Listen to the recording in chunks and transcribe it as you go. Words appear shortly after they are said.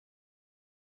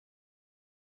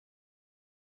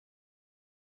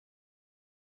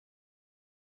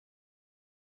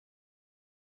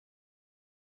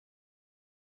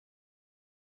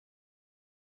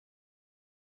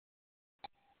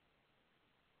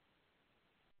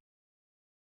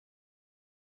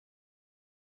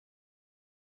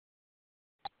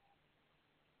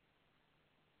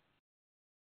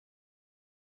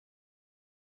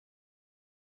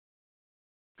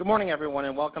Good morning, everyone,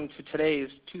 and welcome to today's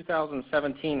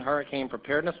 2017 Hurricane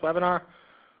Preparedness Webinar,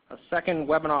 a second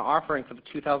webinar offering for the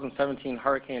 2017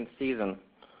 hurricane season.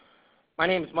 My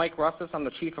name is Mike Rustis. I'm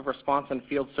the Chief of Response and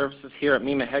Field Services here at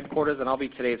MEMA headquarters, and I'll be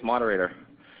today's moderator.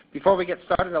 Before we get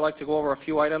started, I'd like to go over a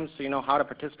few items so you know how to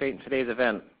participate in today's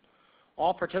event.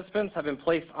 All participants have been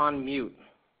placed on mute.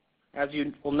 As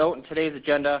you will note in today's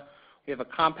agenda, we have a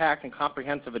compact and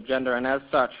comprehensive agenda, and as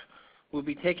such, we'll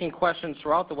be taking questions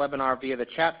throughout the webinar via the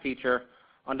chat feature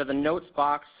under the notes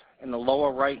box in the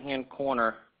lower right-hand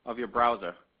corner of your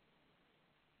browser.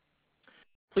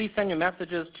 Please send your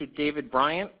messages to David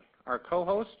Bryant, our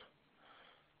co-host.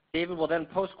 David will then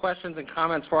post questions and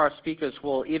comments for our speakers who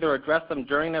will either address them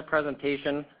during their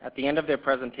presentation, at the end of their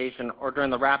presentation, or during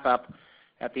the wrap-up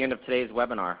at the end of today's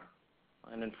webinar.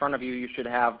 And in front of you, you should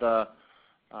have the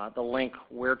link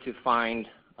where to find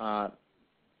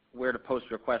where to post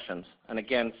your questions. And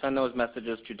again, send those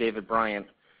messages to David Bryant,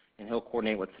 and he'll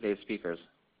coordinate with today's speakers.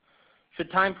 Should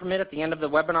time permit, at the end of the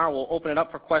webinar, we'll open it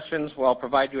up for questions where I'll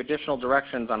provide you additional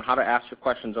directions on how to ask your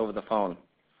questions over the phone.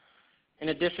 In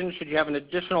addition, should you have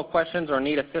additional questions or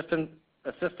need assistance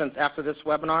after this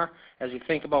webinar as you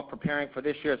think about preparing for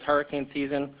this year's hurricane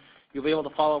season, you'll be able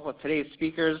to follow up with today's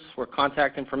speakers where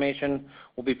contact information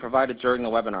will be provided during the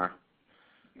webinar.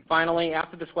 Finally,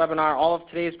 after this webinar, all of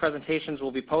today's presentations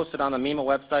will be posted on the MEMA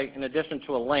website in addition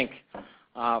to a link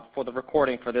for the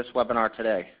recording for this webinar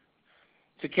today.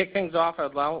 To kick things off,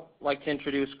 I'd now like to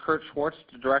introduce Kurt Schwartz,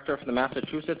 the Director for the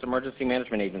Massachusetts Emergency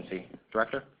Management Agency.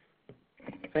 Director?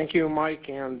 Thank you, Mike,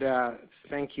 and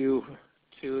thank you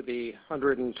to the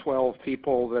 112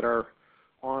 people that are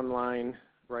online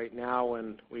right now,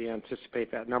 and we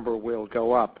anticipate that number will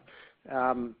go up.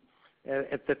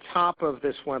 At the top of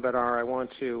this webinar, I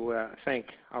want to thank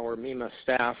our MEMA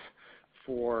staff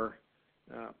for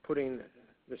putting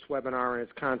this webinar and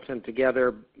its content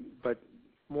together, but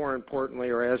more importantly,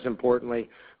 or as importantly,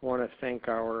 I want to thank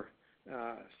our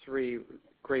three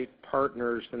great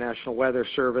partners, the National Weather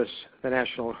Service, the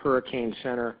National Hurricane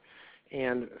Center,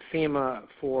 and FEMA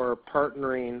for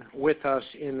partnering with us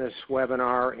in this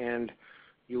webinar, and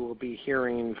you will be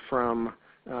hearing from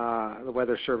the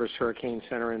Weather Service, Hurricane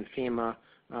Center, and FEMA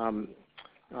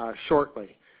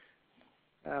shortly.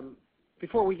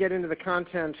 Before we get into the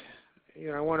content,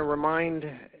 I want to remind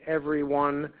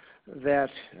everyone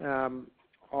that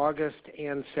August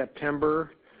and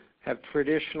September have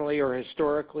traditionally or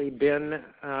historically been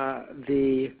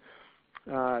the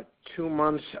 2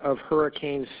 months of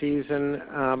hurricane season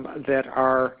that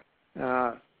are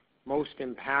most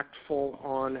impactful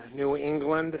on New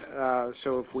England.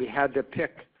 So if we had to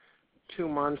pick 2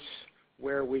 months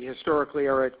where we historically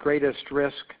are at greatest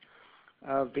risk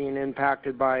of being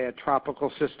impacted by a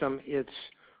tropical system, it's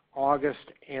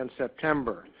August and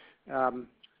September.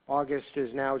 August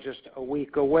is now just a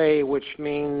week away, which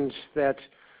means that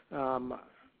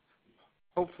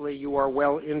hopefully you are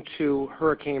well into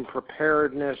hurricane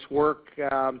preparedness work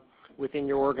within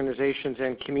your organizations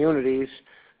and communities.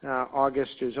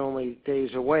 August is only days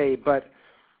away, but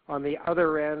on the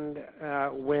other end,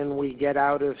 when we get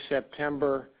out of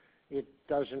September, it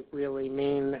doesn't really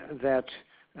mean that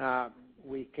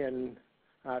we can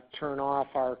turn off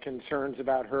our concerns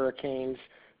about hurricanes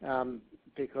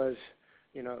because,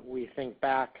 we think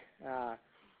back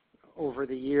over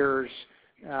the years,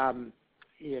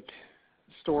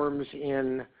 storms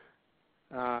in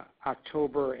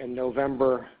October and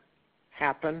November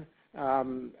happen.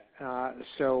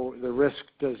 So the risk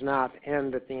does not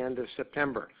end at the end of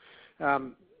September.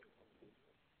 One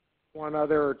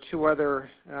other or two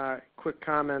other quick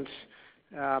comments.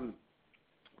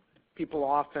 People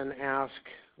often ask,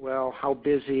 well, how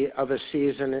busy of a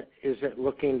season is it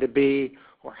looking to be,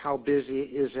 or how busy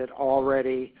is it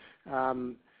already?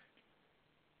 In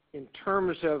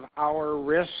terms of our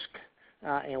risk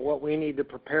and what we need to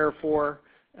prepare for,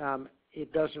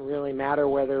 it doesn't really matter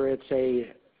whether it's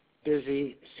a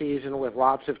busy season with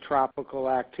lots of tropical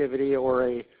activity or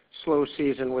a slow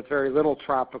season with very little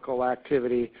tropical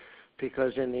activity,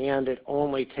 because in the end it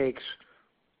only takes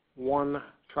one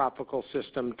tropical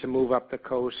system to move up the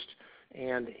coast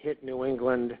and hit New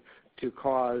England to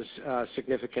cause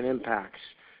significant impacts.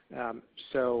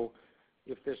 So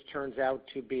if this turns out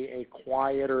to be a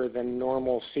quieter than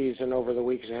normal season over the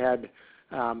weeks ahead,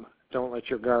 don't let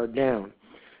your guard down.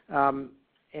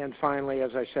 And finally,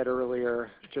 as I said earlier,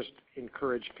 just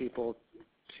encourage people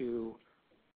to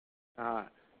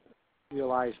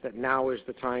realize that now is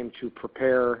the time to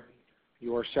prepare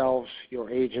yourselves, your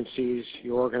agencies,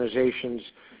 your organizations,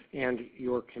 and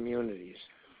your communities.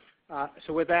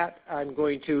 So with that, I'm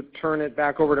going to turn it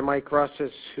back over to Mike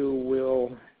Rustis, who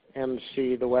will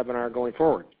MC the webinar going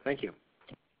forward. Thank you.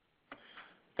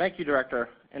 Thank you, Director.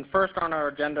 And first on our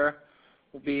agenda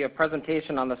will be a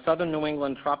presentation on the Southern New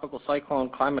England Tropical Cyclone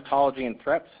Climatology and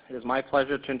Threats. It is my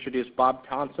pleasure to introduce Bob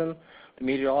Townsend, the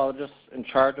meteorologist in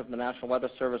charge of the National Weather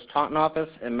Service Taunton office,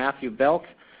 and Matthew Belk,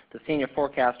 the senior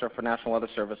forecaster for National Weather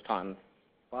Service Taunton.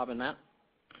 Bob and Matt.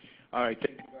 All right,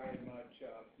 thank you very much,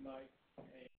 Mike.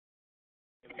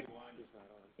 And everyone,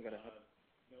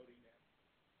 noting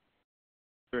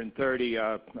that 130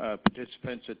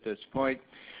 participants at this point.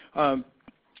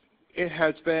 It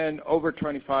has been over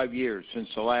 25 years since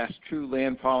the last true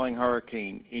landfalling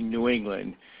hurricane in New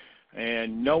England,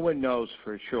 and no one knows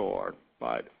for sure,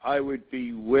 but I would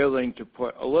be willing to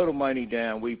put a little money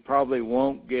down. We probably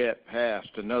won't get past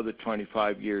another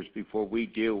 25 years before we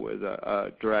deal with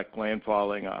a direct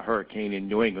landfalling hurricane in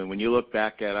New England when you look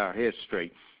back at our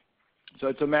history. So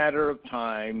it's a matter of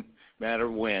time, matter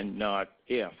when, not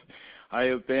if. I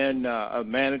have been a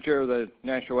manager of the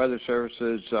National Weather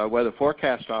Service's Weather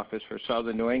Forecast Office for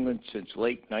Southern New England since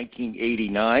late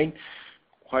 1989.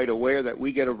 Quite aware that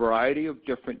we get a variety of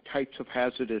different types of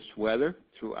hazardous weather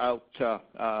throughout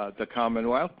the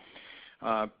Commonwealth.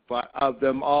 But of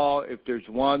them all, if there's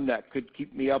one that could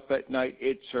keep me up at night,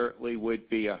 it certainly would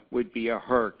be a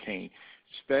hurricane.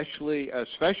 Especially a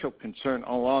special concern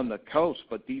along the coast,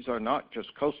 but these are not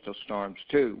just coastal storms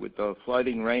too, with the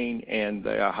flooding rain and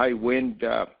the high wind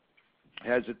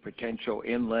hazard potential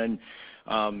inland.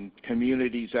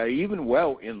 Communities that are even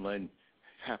well inland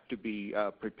have to be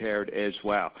prepared as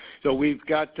well. So we've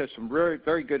got some very,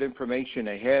 very good information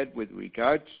ahead with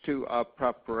regards to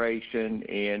preparation,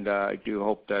 and I do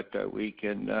hope that we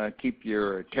can keep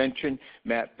your attention.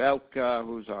 Matt Belk,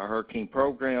 who's our hurricane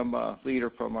program leader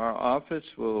from our office,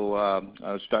 will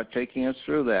start taking us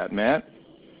through that. Matt?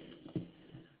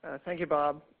 Thank you,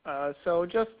 Bob. So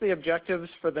just the objectives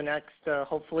for the next,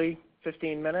 hopefully,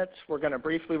 15 minutes. We're going to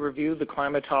briefly review the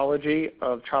climatology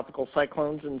of tropical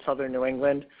cyclones in southern New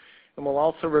England, and we'll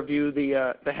also review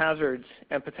the hazards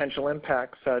and potential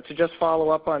impacts. To just follow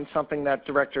up on something that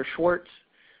Director Schwartz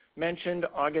mentioned,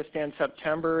 August and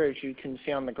September, as you can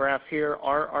see on the graph here,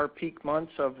 are our peak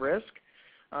months of risk.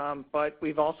 But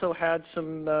we've also had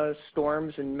some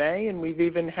storms in May, and we've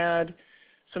even had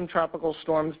some tropical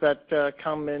storms that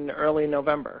come in early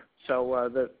November. So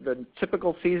the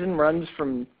typical season runs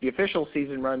from, the official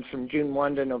season runs from June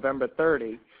 1 to November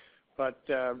 30, but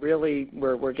really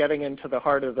we're getting into the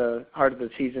heart of the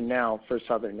season now for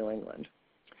southern New England.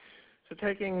 So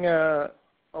taking a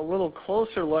little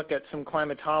closer look at some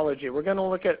climatology, we're going to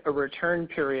look at a return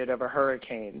period of a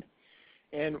hurricane.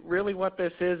 And really what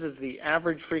this is the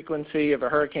average frequency of a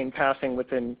hurricane passing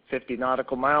within 50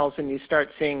 nautical miles, and you start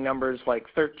seeing numbers like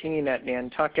 13 at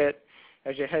Nantucket.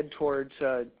 As you head towards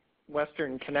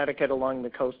western Connecticut along the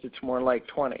coast, it's more like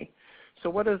 20. So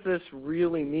what does this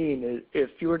really mean? If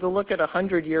you were to look at a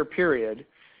 100-year period,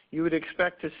 you would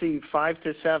expect to see 5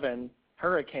 to 7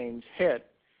 hurricanes hit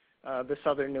the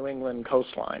southern New England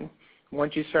coastline.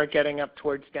 Once you start getting up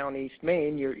towards down East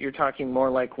Maine, you're talking more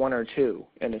like 1 or 2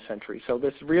 in a century. So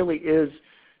this really is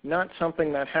not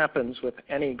something that happens with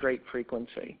any great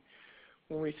frequency.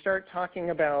 When we start talking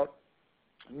about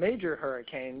major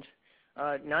hurricanes,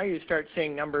 now you start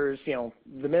seeing numbers, the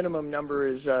minimum number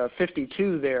is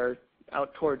 52 there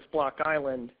out towards Block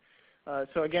Island.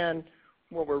 So again,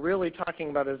 what we're really talking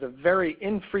about is a very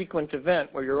infrequent event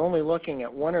where you're only looking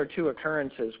at 1 or 2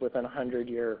 occurrences within a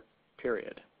 100-year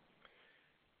period.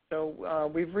 So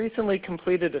we've recently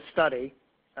completed a study.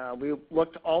 We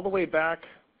looked all the way back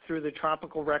through the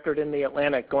tropical record in the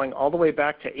Atlantic, going all the way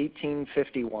back to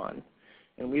 1851.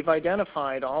 And we've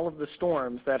identified all of the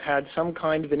storms that had some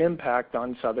kind of an impact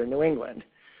on southern New England.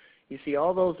 You see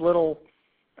all those little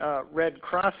red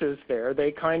crosses there.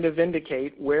 They kind of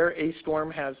indicate where a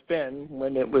storm has been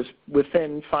when it was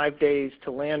within 5 days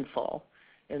to landfall.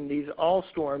 And these all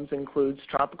storms includes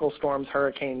tropical storms,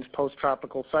 hurricanes,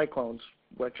 post-tropical cyclones,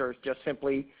 which are just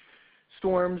simply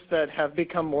storms that have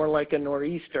become more like a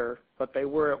nor'easter, but they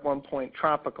were at one point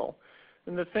tropical.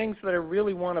 And the things that I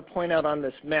really want to point out on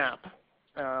this map,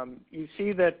 you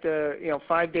see that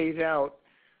 5 days out,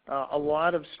 a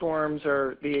lot of storms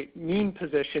are, the mean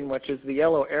position, which is the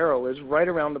yellow arrow, is right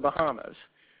around the Bahamas.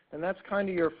 And that's kind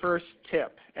of your first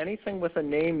tip. Anything with a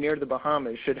name near the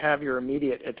Bahamas should have your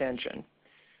immediate attention.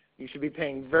 You should be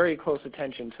paying very close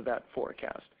attention to that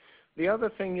forecast. The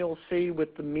other thing you'll see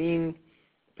with the mean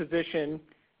position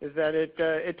is that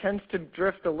it tends to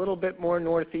drift a little bit more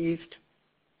northeast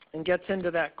and gets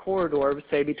into that corridor,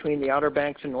 say, between the Outer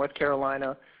Banks in North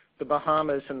Carolina, the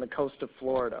Bahamas, and the coast of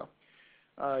Florida.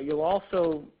 You'll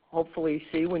also hopefully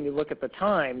see when you look at the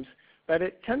times that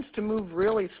it tends to move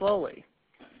really slowly.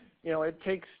 It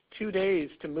takes 2 days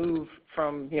to move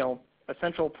from, a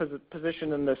central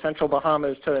position in the central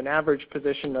Bahamas to an average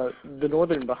position of the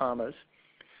northern Bahamas.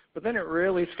 But then it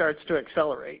really starts to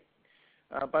accelerate.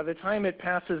 By the time it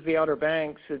passes the Outer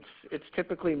Banks, it's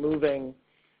typically moving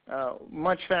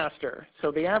much faster. So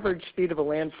the average speed of a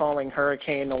landfalling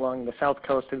hurricane along the south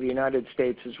coast of the United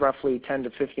States is roughly 10 to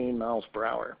 15 miles per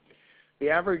hour. The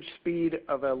average speed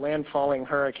of a landfalling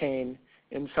hurricane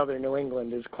in southern New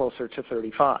England is closer to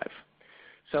 35.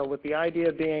 So with the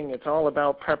idea being it's all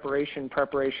about preparation,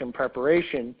 preparation,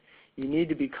 preparation, you need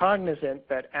to be cognizant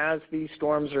that as these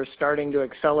storms are starting to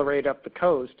accelerate up the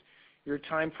coast, your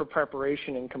time for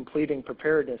preparation and completing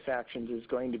preparedness actions is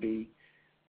going to be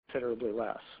considerably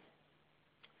less.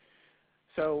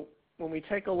 So when we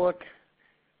take a look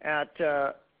at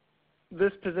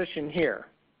this position here,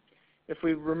 if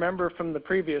we remember from the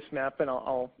previous map, and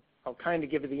I'll kind of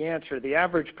give you the answer, the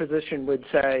average position would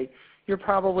say you're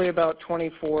probably about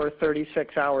 24,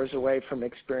 36 hours away from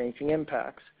experiencing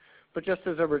impacts. But just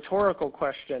as a rhetorical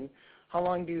question, how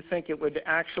long do you think it would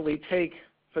actually take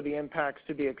for the impacts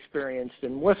to be experienced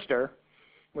in Worcester,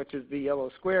 which is the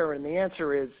yellow square? And the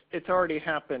answer is it's already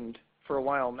happened for a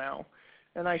while now.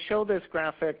 And I show this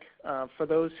graphic for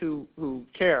those who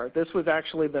care. This was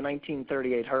actually the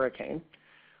 1938 hurricane.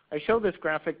 I show this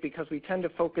graphic because we tend to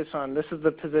focus on this is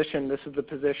the position, this is the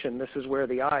position, this is where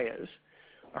the eye is.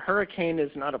 A hurricane is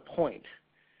not a point.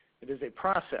 It is a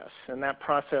process, and that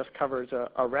process covers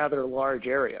a rather large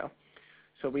area.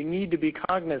 So we need to be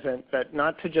cognizant that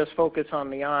not to just focus on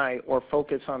the eye or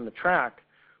focus on the track,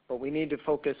 but we need to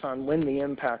focus on when the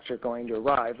impacts are going to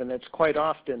arrive, and it's quite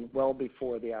often well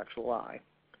before the actual eye.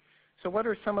 So what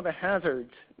are some of the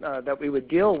hazards that we would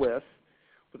deal with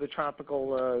a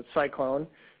tropical cyclone?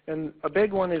 And a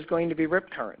big one is going to be rip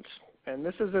currents. And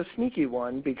this is a sneaky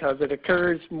one because it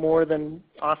occurs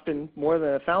often more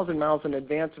than 1,000 miles in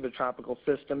advance of a tropical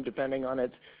system, depending on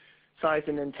its size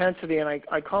and intensity. And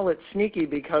I call it sneaky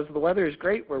because the weather is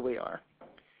great where we are.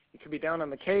 You could be down on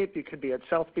the Cape, you could be at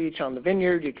South Beach on the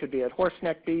Vineyard, you could be at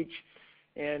Horseneck Beach,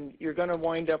 and you're going to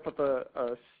wind up with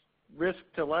a risk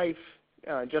to life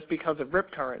just because of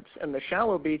rip currents. And the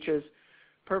shallow beaches,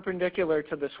 perpendicular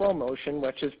to the swell motion,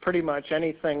 which is pretty much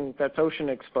anything that's ocean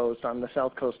exposed on the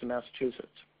south coast of Massachusetts.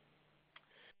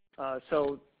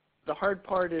 So the hard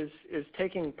part is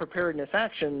taking preparedness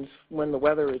actions when the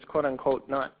weather is quote unquote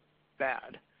not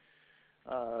bad.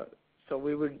 So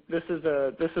this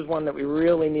is one that we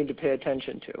really need to pay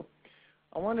attention to.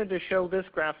 I wanted to show this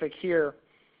graphic here.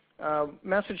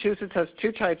 Massachusetts has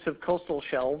two types of coastal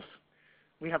shelves.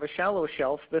 We have a shallow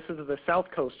shelf. This is the south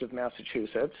coast of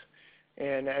Massachusetts.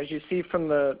 And as you see from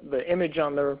the image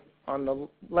on the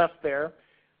left there,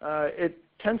 it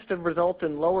tends to result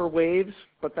in lower waves,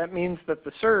 but that means that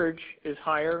the surge is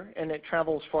higher and it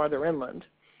travels farther inland.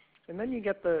 And then you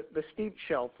get the steep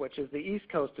shelf, which is the east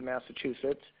coast of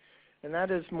Massachusetts, and that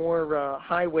is more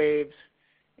high waves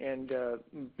and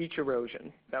beach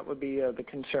erosion. That would be the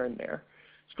concern there.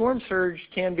 Storm surge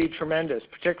can be tremendous,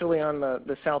 particularly on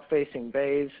the south-facing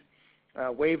bays.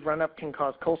 Wave run-up can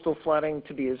cause coastal flooding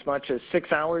to be as much as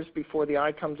 6 hours before the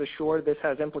eye comes ashore. This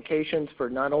has implications for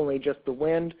not only just the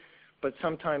wind, but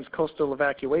sometimes coastal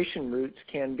evacuation routes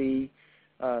can be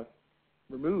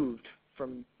removed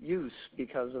from use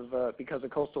because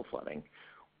of coastal flooding.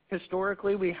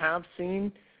 Historically, we have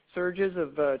seen surges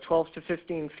of 12 to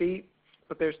 15 feet,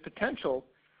 but there's potential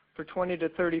for 20 to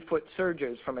 30-foot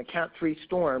surges from a Cat 3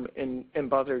 storm in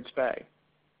Buzzards Bay.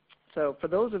 So for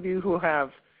those of you who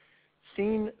have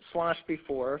seen SLOSH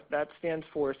before, that stands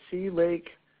for Sea Lake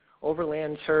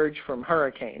Overland Surge from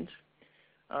Hurricanes.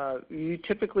 You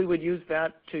typically would use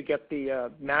that to get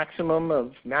the maximum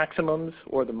of maximums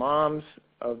or the MOMs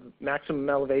of maximum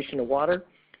elevation of water.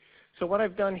 So what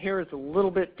I've done here is a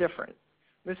little bit different.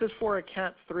 This is for a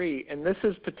Cat 3, and this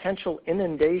is potential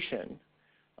inundation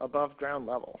above ground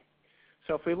level.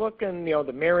 So if we look in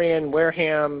the Marion,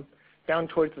 Wareham, down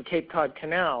towards the Cape Cod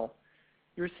Canal,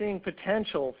 you're seeing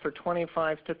potential for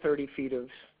 25 to 30 feet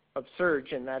of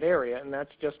surge in that area, and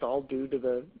that's just all due to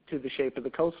the shape of the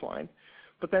coastline.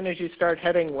 But then as you start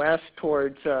heading west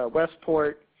towards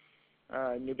Westport,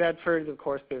 New Bedford, of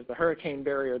course, there's the hurricane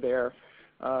barrier there.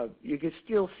 You can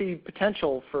still see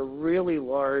potential for really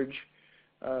large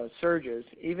surges.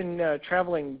 Even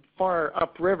traveling far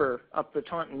upriver, up the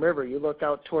Taunton River, you look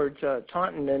out towards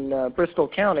Taunton in Bristol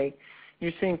County,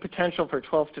 you're seeing potential for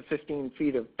 12 to 15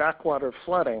 feet of backwater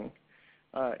flooding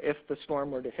if the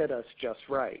storm were to hit us just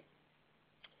right.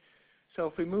 So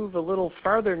if we move a little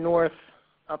farther north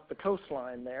up the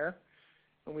coastline there,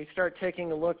 and we start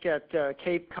taking a look at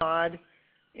Cape Cod,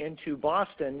 into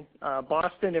Boston.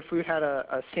 Boston, if we had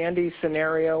a Sandy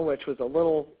scenario, which was a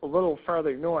little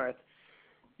farther north,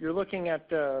 you're looking at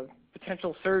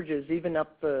potential surges even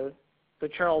up the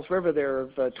Charles River there of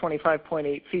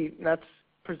 25.8 feet, and that's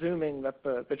presuming that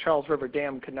the Charles River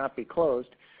Dam could not be closed.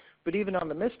 But even on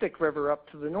the Mystic River up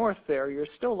to the north there, you're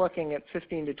still looking at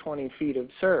 15 to 20 feet of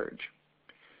surge.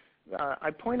 I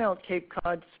point out Cape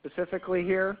Cod specifically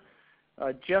here,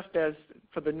 just as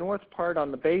for the north part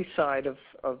on the bay side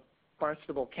of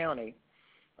Barnstable County,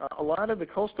 a lot of the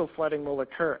coastal flooding will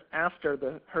occur after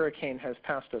the hurricane has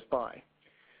passed us by.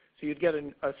 So you'd get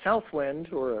a south wind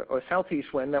or a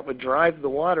southeast wind that would drive the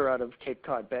water out of Cape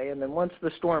Cod Bay, and then once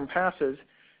the storm passes,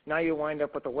 now you wind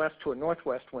up with a west to a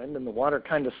northwest wind, and the water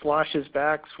kind of sloshes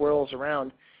back, swirls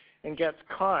around, and gets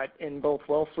caught in both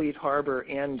Wellfleet Harbor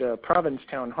and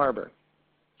Provincetown Harbor.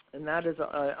 And that is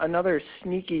another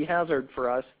sneaky hazard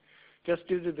for us, just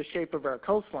due to the shape of our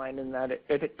coastline, in that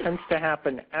it tends to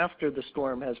happen after the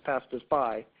storm has passed us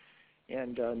by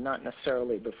and not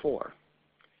necessarily before.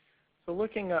 So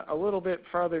looking a little bit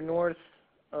farther north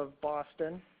of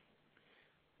Boston,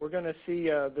 we're going to see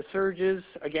the surges,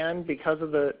 again, because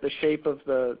of the shape of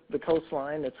the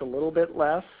coastline. It's a little bit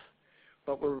less,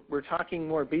 but we're talking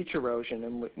more beach erosion.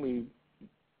 And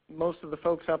most of the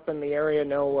folks up in the area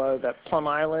know that Plum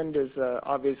Island is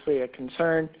obviously a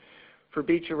concern for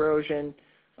beach erosion.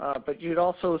 But you'd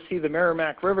also see the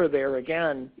Merrimack River there,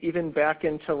 again, even back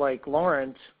into Lake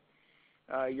Lawrence.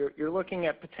 You're looking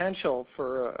at potential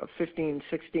for a 15,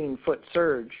 16-foot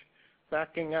surge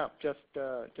backing up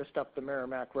just up the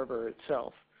Merrimack River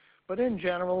itself. But in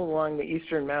general, along the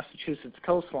eastern Massachusetts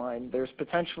coastline, there's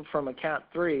potential from a Cat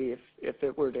 3, if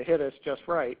it were to hit us just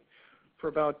right, for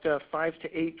about 5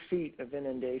 to 8 feet of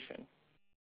inundation.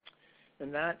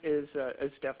 And that is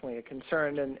definitely a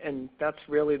concern, and that's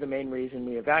really the main reason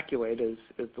we evacuate is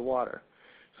the water.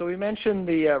 So we mentioned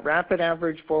the rapid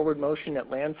average forward motion at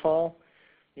landfall.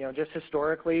 You know, just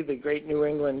historically, the Great New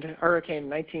England Hurricane in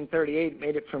 1938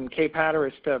 made it from Cape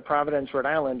Hatteras to Providence, Rhode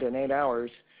Island in 8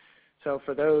 hours. So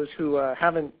for those who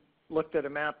haven't looked at a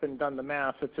map and done the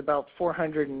math, it's about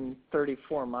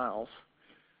 434 miles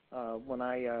when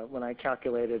I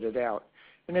calculated it out.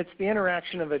 And it's the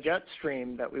interaction of a jet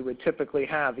stream that we would typically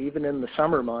have, even in the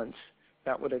summer months,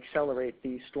 that would accelerate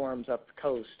these storms up the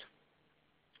coast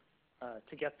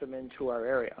to get them into our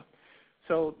area.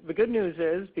 So the good news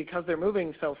is, because they're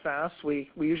moving so fast, we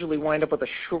usually wind up with a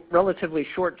relatively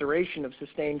short duration of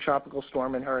sustained tropical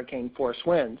storm and hurricane force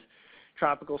winds.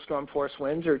 Tropical storm force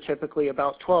winds are typically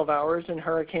about 12 hours and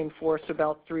hurricane force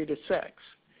about 3 to 6.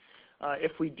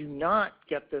 If we do not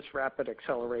get this rapid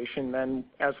acceleration, then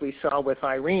as we saw with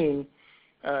Irene,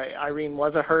 Irene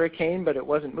was a hurricane, but it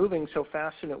wasn't moving so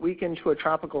fast, and it weakened to a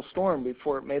tropical storm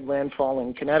before it made landfall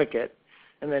in Connecticut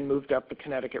and then moved up the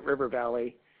Connecticut River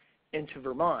Valley into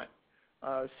Vermont.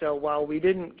 So while we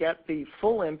didn't get the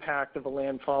full impact of a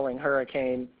landfalling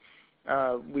hurricane,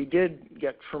 we did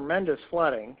get tremendous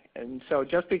flooding. And so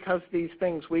just because these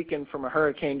things weaken from a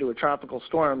hurricane to a tropical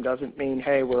storm doesn't mean,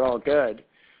 hey, we're all good.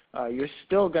 You're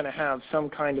still going to have some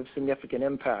kind of significant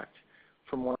impact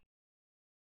from one.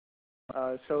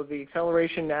 So the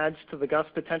acceleration adds to the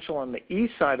gust potential on the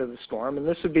east side of the storm, and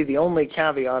this would be the only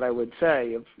caveat I would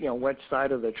say of, you know, which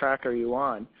side of the track are you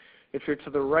on. If you're to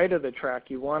the right of the track,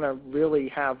 you want to really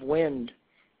have wind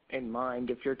in mind.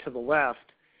 If you're to the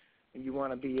left, you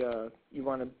want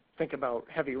to think about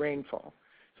heavy rainfall.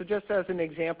 So just as an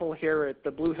example, here at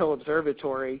the Blue Hill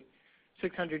Observatory,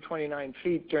 629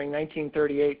 feet during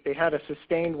 1938, they had a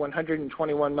sustained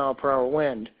 121 mile per hour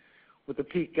wind with a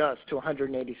peak gust to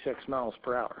 186 miles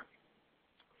per hour.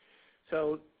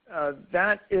 So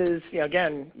that is, you know,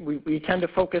 again, we tend to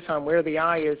focus on where the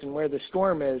eye is and where the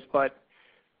storm is, but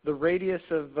the radius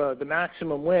of the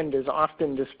maximum wind is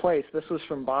often displaced. This was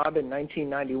from Bob in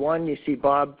 1991. You see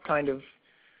Bob kind of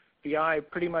the eye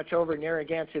pretty much over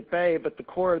Narragansett Bay, but the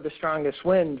core of the strongest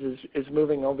winds is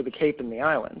moving over the Cape and the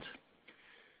islands.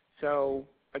 So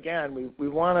again, we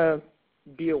want to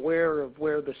be aware of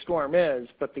where the storm is,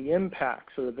 but the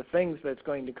impacts or the things that's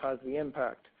going to cause the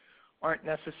impact aren't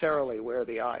necessarily where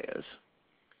the eye is.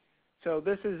 So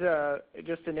this is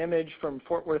just an image from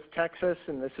Fort Worth, Texas,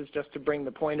 and this is just to bring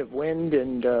the point of wind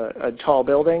and tall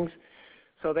buildings.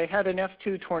 So they had an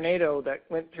F2 tornado that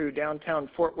went through downtown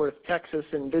Fort Worth, Texas,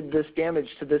 and did this damage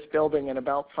to this building in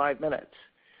about 5 minutes.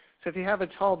 So if you have a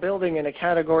tall building in a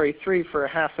Category 3 for a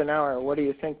half an hour, what do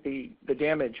you think the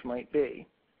damage might be?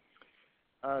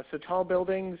 So tall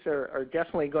buildings are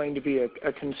definitely going to be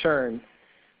a concern,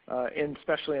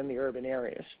 especially in the urban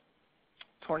areas.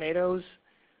 Tornadoes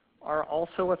are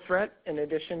also a threat in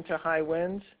addition to high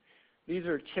winds. These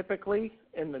are typically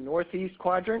in the northeast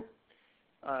quadrant.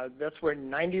 That's where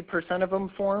 90% of them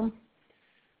form.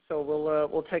 So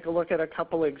we'll take a look at a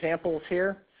couple examples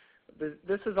here.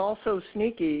 This is also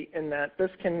sneaky in that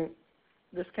this can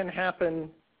happen,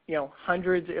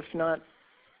 hundreds, if not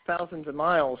thousands of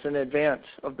miles in advance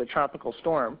of the tropical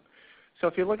storm. So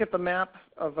if you look at the map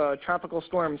of Tropical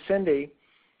Storm Cindy,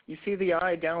 you see the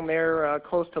eye down there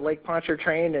close to Lake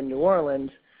Pontchartrain in New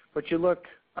Orleans, but you look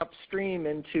upstream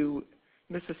into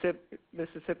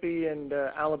Mississippi and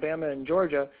Alabama and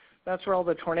Georgia, that's where all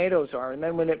the tornadoes are. And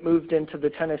then when it moved into the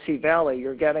Tennessee Valley,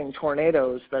 you're getting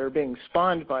tornadoes that are being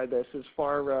spawned by this as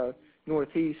far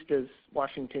northeast as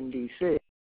Washington, D.C.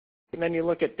 And then you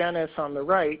look at Dennis on the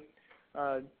right,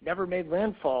 never made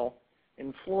landfall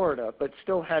in Florida, but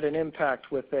still had an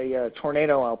impact with a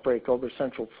tornado outbreak over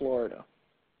central Florida.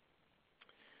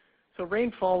 So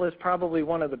rainfall is probably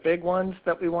one of the big ones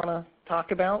that we want to talk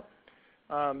about.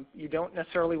 You don't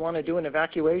necessarily want to do an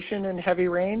evacuation in heavy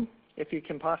rain if you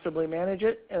can possibly manage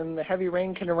it, and the heavy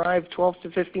rain can arrive 12 to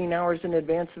 15 hours in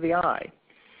advance of the eye.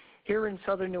 Here in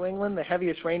southern New England, the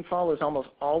heaviest rainfall is almost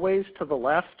always to the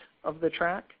left of the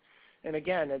track. And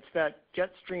again, it's that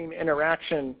jet stream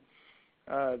interaction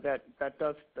that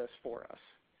does this for us.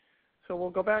 So we'll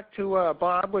go back to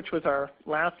Bob, which was our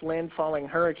last landfalling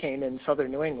hurricane in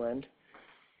southern New England.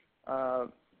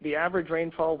 The average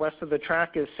rainfall west of the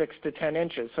track is 6 to 10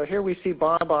 inches. So here we see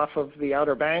Bob off of the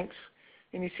Outer Banks.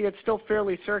 And you see it's still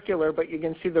fairly circular, but you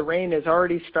can see the rain has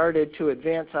already started to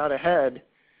advance out ahead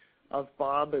of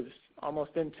Bob, is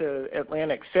almost into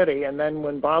Atlantic City. And then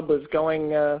when Bob was going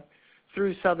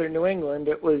through southern New England,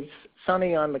 it was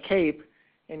sunny on the Cape,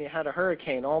 and you had a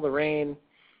hurricane. All the rain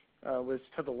was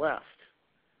to the left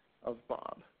of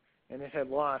Bob, and it had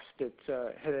lost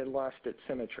its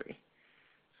symmetry.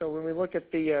 So when we look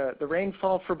at the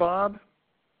rainfall for Bob,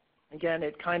 again,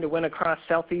 it kind of went across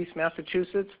southeast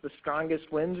Massachusetts. The strongest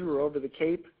winds were over the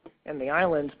Cape and the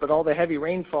islands, but all the heavy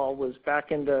rainfall was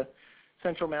back into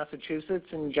central Massachusetts,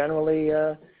 and generally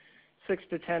 6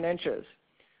 to 10 inches.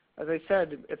 As I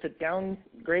said, if it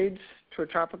downgrades to a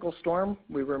tropical storm,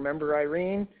 we remember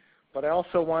Irene, but I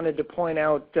also wanted to point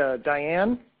out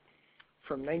Diane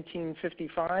from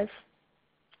 1955.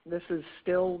 This is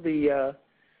still the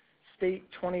state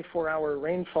 24-hour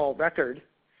rainfall record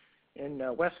in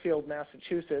Westfield,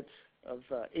 Massachusetts of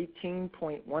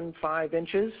 18.15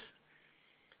 inches.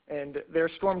 And their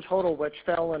storm total, which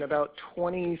fell in about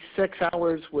 26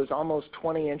 hours, was almost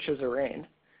 20 inches of rain.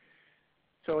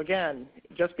 So again,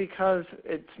 just because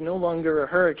it's no longer a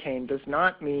hurricane does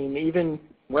not mean, even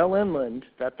well inland,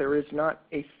 that there is not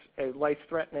a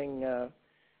life-threatening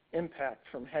impact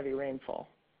from heavy rainfall.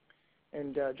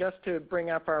 And just to bring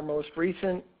up our most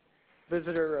recent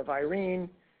visitor of Irene,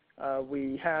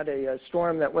 we had a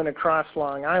storm that went across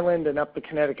Long Island and up the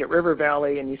Connecticut River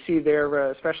Valley, and you see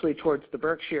there, especially towards the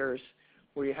Berkshires,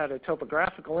 where you had a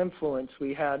topographical influence,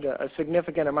 we had a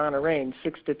significant amount of rain,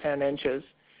 6 to 10 inches.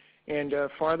 And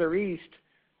farther east,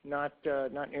 not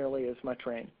nearly as much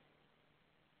rain.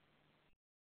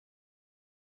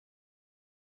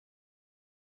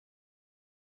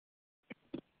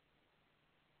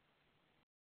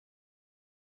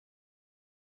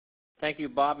 Thank you,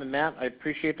 Bob and Matt. I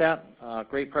appreciate that.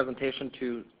 Great presentation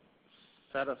to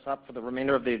set us up for the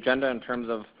remainder of the agenda in terms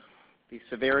of the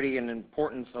severity and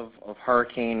importance of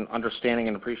hurricane understanding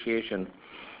and appreciation.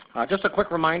 Just a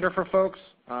quick reminder for folks.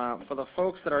 For the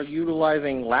folks that are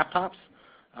utilizing laptops,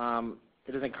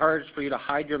 it is encouraged for you to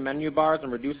hide your menu bars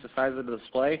and reduce the size of the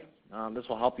display. This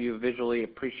will help you visually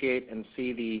appreciate and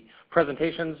see the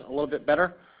presentations a little bit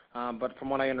better. But from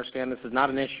what I understand, this is not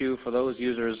an issue for those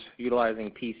users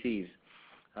utilizing PCs.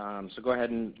 So go ahead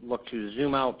and look to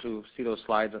zoom out to see those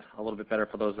slides a little bit better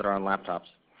for those that are on laptops.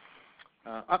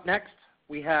 Up next,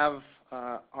 we have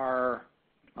our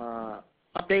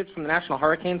updates from the National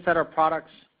Hurricane Center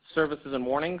products, services, and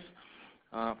warnings.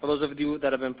 For those of you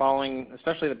that have been following,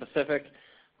 especially the Pacific,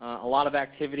 a lot of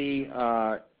activity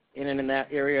in and in that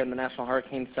area, and the National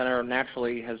Hurricane Center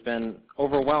naturally has been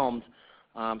overwhelmed.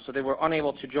 So they were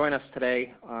unable to join us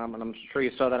today, and I'm sure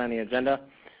you saw that on the agenda.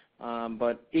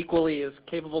 But equally as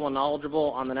capable and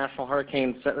knowledgeable on the National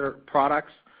Hurricane Center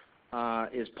products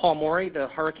is Paul Morey, the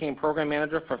Hurricane Program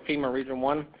Manager for FEMA Region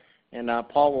 1. And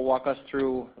Paul will walk us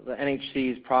through the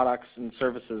NHC's products and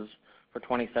services for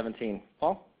 2017.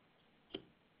 Paul?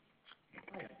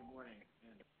 Good morning.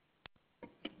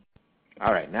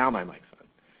 All right, now my mic's on.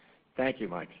 Thank you,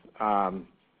 Mike.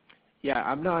 Yeah,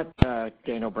 I'm not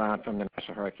Dano Brown from the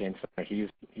National Hurricane Center.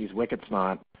 He's wicked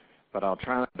smart, but I'll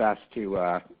try my best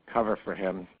to cover for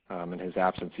him in his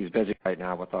absence. He's busy right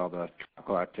now with all the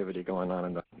tropical activity going on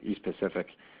in the East Pacific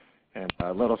and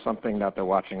a little something that they're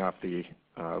watching off the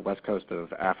west coast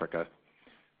of Africa,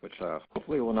 which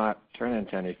hopefully will not turn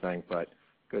into anything, but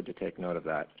good to take note of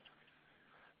that.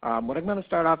 What I'm going to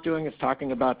start off doing is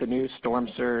talking about the new storm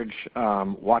surge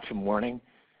watch and warning,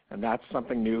 and that's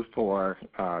something new for,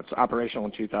 it's operational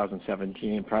in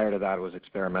 2017. Prior to that, it was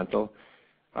experimental.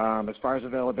 As far as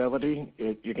availability,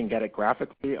 you can get it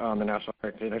graphically on the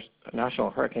National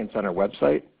Hurricane Center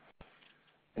website,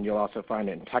 and you'll also find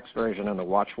it in text version in the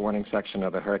watch warning section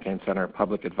of the Hurricane Center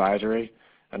public advisory,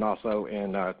 and also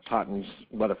in Taunton's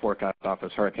Weather Forecast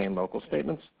Office hurricane local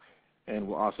statements, and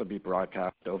will also be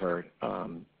broadcast over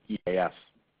EAS.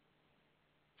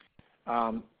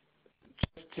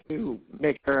 Just to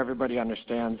make sure everybody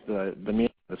understands the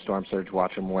meaning of the storm surge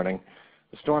watch and warning,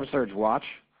 the storm surge watch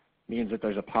means that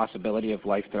there's a possibility of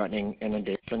life-threatening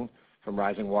inundation from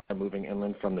rising water moving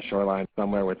inland from the shoreline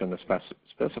somewhere within the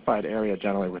specified area,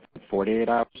 generally within 48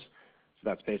 hours. So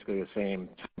that's basically the same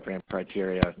time frame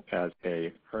criteria as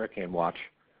a hurricane watch.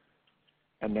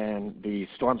 And then the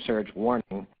storm surge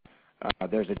warning,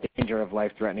 there's a danger of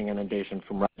life-threatening inundation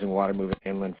from rising water moving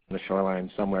inland from the shoreline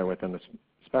somewhere within the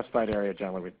specified area,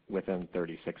 generally within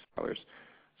 36 hours.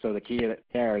 So the key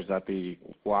there is that the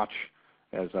watch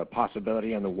as a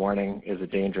possibility and the warning is a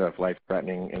danger of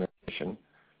life-threatening inundation.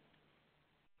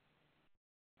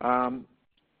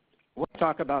 We'll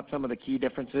talk about some of the key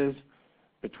differences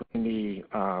between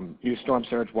the new storm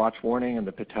surge watch warning and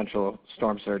the potential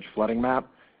storm surge flooding map.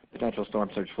 Potential storm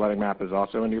surge flooding map is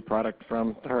also a new product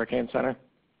from the Hurricane Center.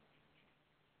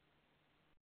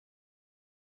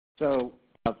 So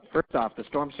first off, the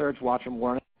storm surge watch and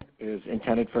warning is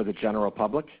intended for the general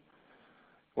public,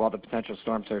 while the potential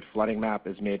storm surge flooding map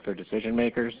is made for decision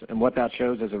makers. And what that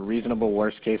shows is a reasonable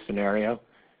worst case scenario.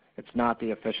 It's not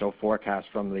the official forecast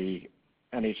from the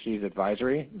NHC's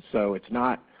advisory, so it's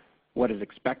not what is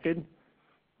expected,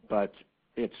 but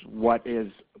it's what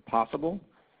is possible.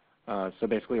 So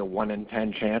basically a 1 in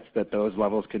 10 chance that those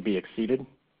levels could be exceeded.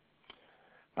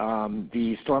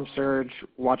 The storm surge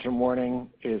watch and warning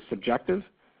is subjective,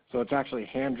 so it's actually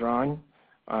hand-drawn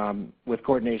with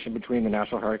coordination between the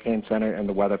National Hurricane Center and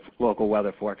the local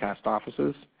weather forecast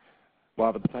offices,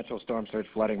 while the potential storm surge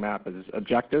flooding map is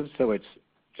objective, so it's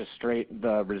just straight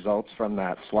the results from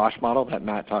that slosh model that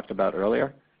Matt talked about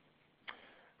earlier.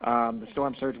 The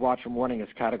storm surge watch and warning is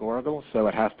categorical, so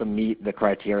it has to meet the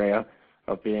criteria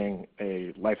of being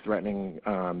a life-threatening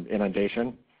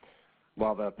inundation,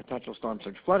 while the potential storm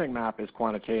surge flooding map is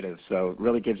quantitative, so it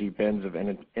really gives you bins of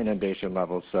inundation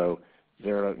levels, so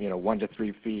 1 to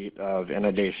 3 feet of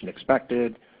inundation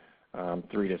expected,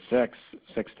 3 to 6,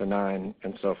 6 to 9,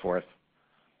 and so forth.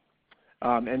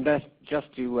 And that's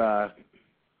just to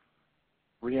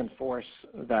reinforce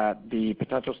that the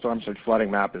potential storm surge flooding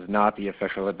map is not the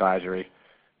official advisory,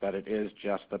 that it is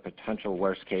just the potential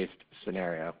worst case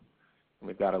scenario. And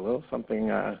we've got a little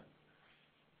something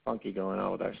funky going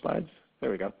on with our slides. There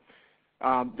we go.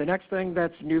 The next thing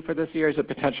that's new for this year is a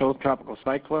potential tropical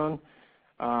cyclone.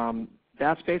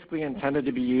 That's basically intended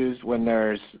to be used when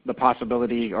there's the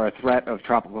possibility or a threat of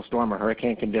tropical storm or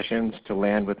hurricane conditions to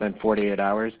land within 48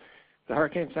 hours. The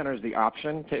Hurricane Center has the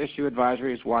option to issue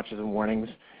advisories, watches, and warnings.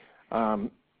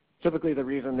 Typically the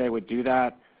reason they would do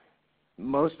that,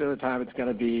 most of the time it's going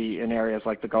to be in areas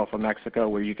like the Gulf of Mexico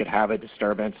where you could have a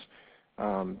disturbance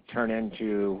turn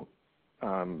into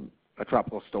a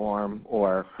tropical storm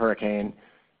or hurricane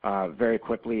very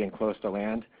quickly and close to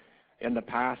land. In the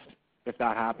past, if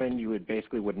that happened, you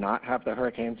would not have the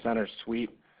Hurricane Center suite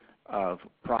of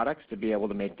products to be able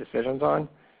to make decisions on.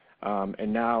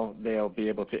 And now they'll be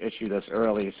able to issue this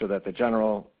early so that the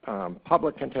general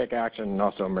public can take action and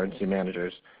also emergency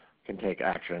managers can take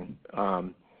action.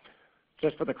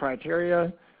 Just for the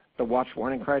criteria, the watch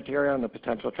warning criteria on the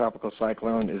potential tropical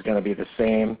cyclone is going to be the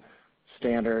same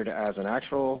standard as an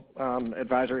actual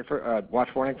advisory for watch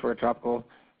warning for a tropical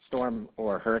storm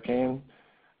or hurricane.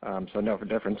 So no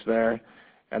difference there.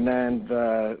 And then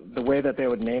the way that they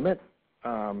would name it,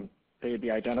 they'd be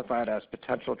identified as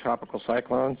potential tropical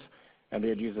cyclones, and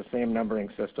they'd use the same numbering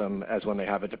system as when they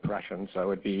have a depression. So it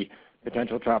would be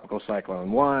potential tropical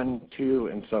cyclone 1, 2,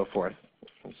 and so forth,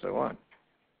 and so on.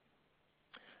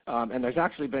 And there's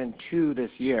actually been 2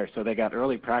 this year, so they got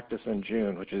early practice in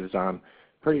June, which is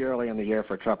pretty early in the year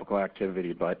for tropical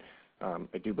activity, but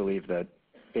I do believe that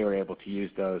they were able to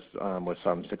use those with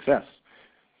some success.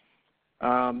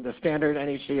 The standard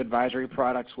NHC advisory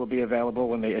products will be available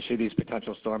when they issue these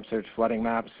potential storm surge flooding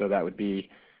maps, so that would be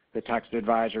the text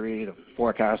advisory, the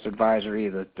forecast advisory,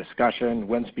 the discussion,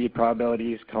 wind speed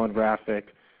probabilities, cone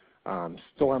graphic,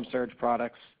 storm surge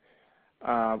products.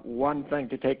 One thing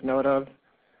to take note of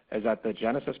is that the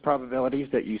genesis probabilities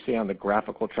that you see on the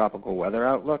graphical tropical weather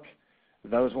outlook,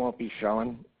 those won't be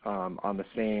shown on the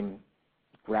same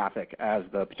graphic as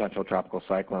the potential tropical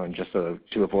cyclone, just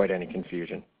to avoid any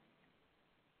confusion.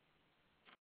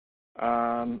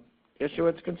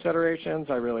 Issuance considerations,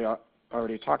 I really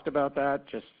already talked about that.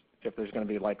 Just if there's going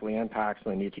to be likely impacts,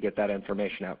 they need to get that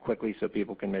information out quickly so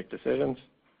people can make decisions.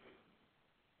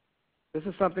 This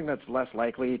is something that's less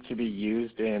likely to be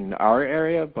used in our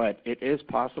area, but it is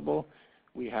possible.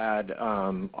 We had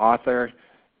Arthur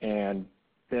and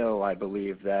Bill, I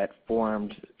believe, that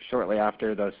formed shortly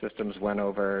after those systems went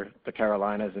over the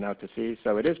Carolinas and out to sea.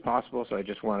 So it is possible, so I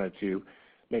just wanted to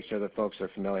make sure that folks are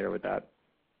familiar with that.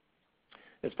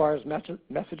 As far as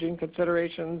messaging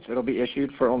considerations, it'll be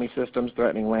issued for only systems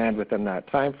threatening land within that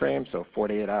time frame, so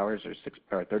 48 hours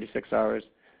or 36 hours.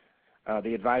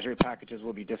 The advisory packages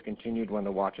will be discontinued when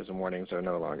the watches and warnings are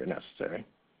no longer necessary.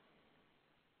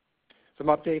 Some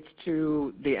updates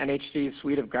to the NHC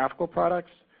suite of graphical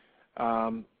products.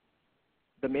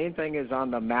 The main thing is on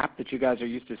the map that you guys are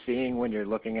used to seeing when you're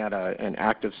looking at an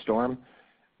active storm.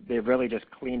 They've really just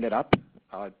cleaned it up.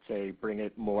 I'd say bring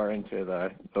it more into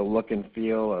the look and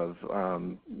feel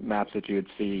of maps that you would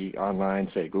see online,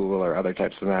 say Google or other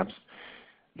types of maps.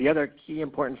 The other key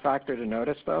important factor to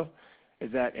notice, though,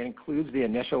 is that it includes the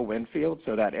initial wind field,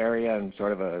 so that area in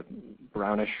sort of a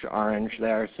brownish orange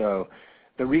there. So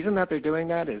the reason that they're doing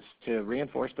that is to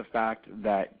reinforce the fact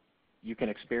that you can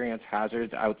experience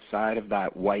hazards outside of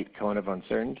that white cone of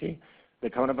uncertainty. The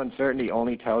cone of uncertainty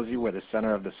only tells you where the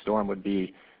center of the storm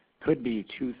could be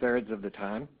 2/3 of the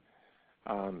time.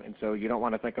 And so you don't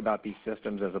want to think about these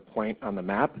systems as a point on the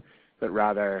map, but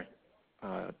rather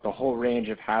the whole range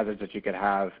of hazards that you could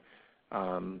have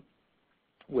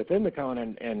within the cone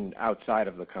and outside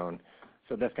of the cone.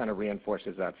 So this kind of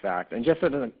reinforces that fact. And just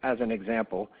as an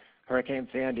example, Hurricane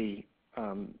Sandy,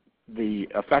 the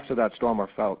effects of that storm were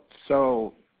felt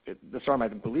the storm I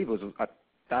believe was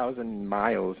 1,000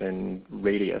 miles in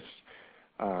radius.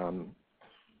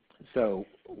 So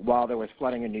while there was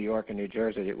flooding in New York and New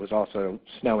Jersey, it was also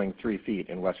snowing 3 feet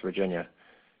in West Virginia.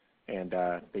 And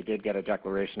they did get a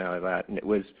declaration out of that. And it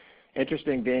was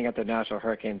interesting being at the National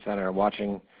Hurricane Center and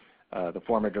watching the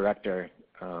former director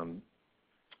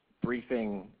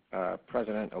briefing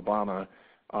President Obama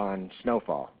on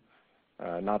snowfall.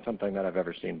 Not something that I've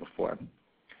ever seen before.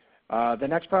 The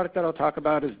next product that I'll talk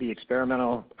about is the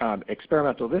experimental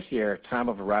this year time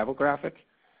of arrival graphic.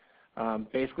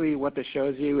 Basically, what this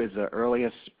shows you is the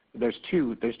earliest. There's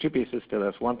two pieces to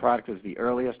this. One product is the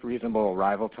earliest reasonable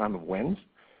arrival time of winds,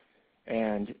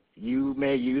 and you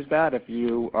may use that if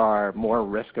you are more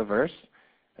risk averse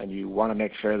and you want to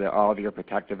make sure that all of your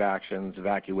protective actions,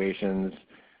 evacuations,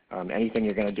 anything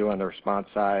you're going to do on the response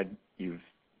side, you've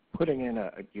put in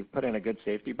a good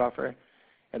safety buffer.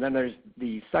 And then there's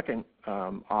the second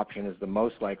option is the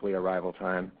most likely arrival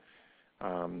time.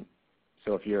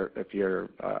 So if you're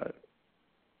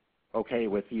okay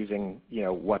with using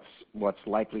what's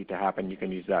likely to happen, you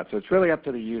can use that. So it's really up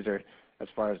to the user as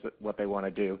far as what they want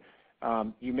to do.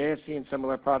 You may have seen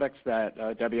similar products that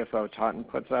WFO Taunton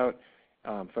puts out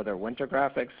for their winter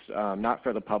graphics, not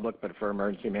for the public but for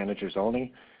emergency managers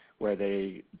only, where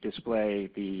they display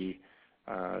the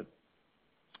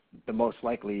most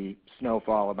likely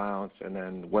snowfall amounts and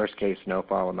then worst case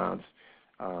snowfall amounts,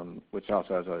 which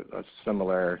also has a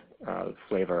similar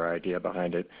flavor or idea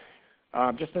behind it.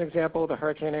 Just an example,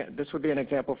 this would be an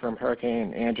example from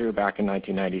Hurricane Andrew back in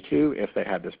 1992 if they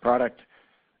had this product.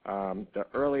 The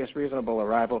earliest reasonable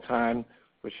arrival time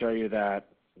would show you that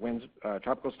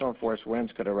tropical storm force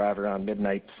winds could arrive around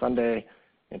midnight Sunday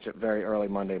into very early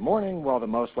Monday morning, while the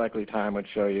most likely time would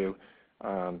show you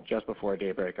just before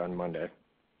daybreak on Monday.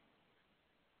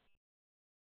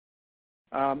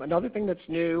 Another thing that's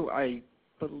new, I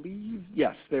believe,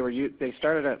 yes, they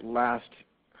started at last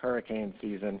hurricane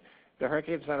season. The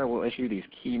Hurricane Center will issue these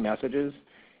key messages.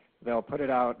 They'll put it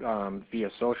out via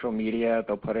social media.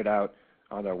 They'll put it out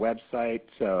on their website,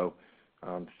 so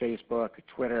Facebook,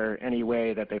 Twitter, any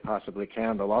way that they possibly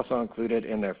can. They'll also include it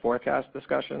in their forecast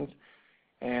discussions.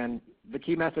 And the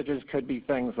key messages could be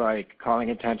things like calling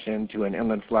attention to an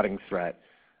inland flooding threat,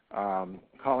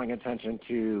 calling attention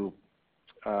to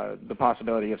the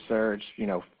possibility of surge,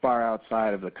 far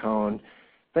outside of the cone,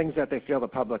 things that they feel the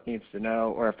public needs to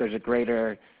know, or if there's a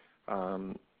greater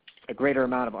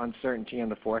amount of uncertainty in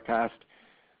the forecast.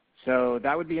 So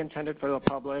that would be intended for the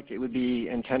public. It would be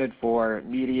intended for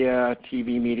media,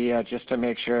 TV media, just to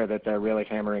make sure that they're really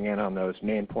hammering in on those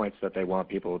main points that they want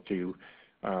people to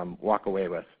walk away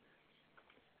with.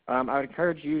 I would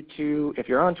encourage you to, if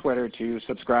you're on Twitter, to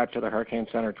subscribe to the Hurricane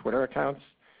Center Twitter accounts.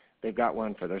 They've got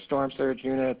one for their storm surge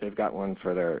unit. They've got one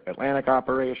for their Atlantic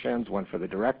operations, one for the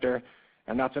director,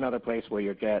 and that's another place where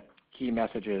you get key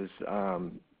messages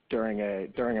during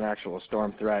an actual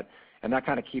storm threat, and that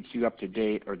kind of keeps you up to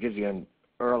date or gives you an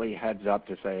early heads up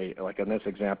to say, like in this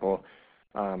example,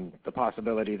 the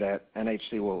possibility that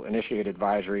NHC will initiate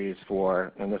advisories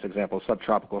for, in this example,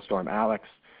 subtropical storm Alex.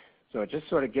 So it just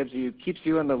sort of keeps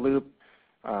you in the loop.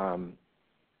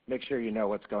 Make sure you know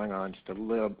what's going on just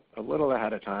a little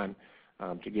ahead of time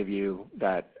to give you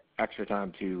that extra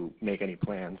time to make any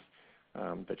plans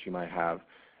that you might have.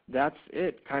 That's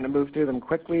it. Kind of move through them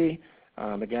quickly.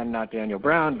 Again, not Daniel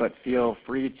Brown, but feel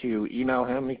free to email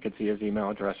him. You can see his email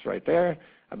address right there.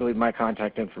 I believe my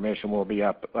contact information will be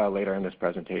up later in this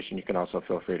presentation. You can also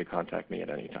feel free to contact me at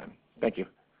any time. Thank you.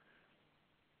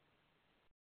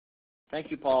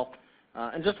 Thank you, Paul.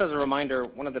 And just as a reminder,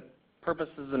 one of the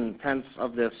purposes and intents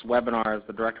of this webinar, as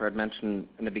the director had mentioned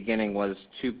in the beginning, was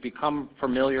to become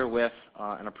familiar with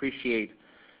and appreciate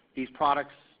these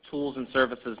products, tools, and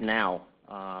services now,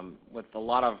 with a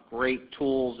lot of great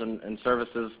tools and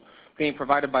services being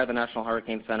provided by the National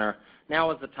Hurricane Center.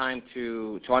 Now is the time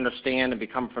to understand and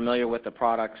become familiar with the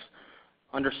products,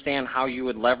 understand how you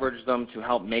would leverage them to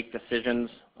help make decisions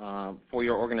for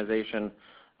your organization,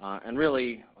 and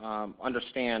really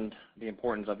understand the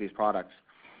importance of these products.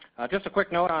 Just a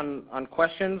quick note on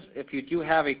questions. If you do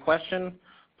have a question,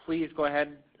 please go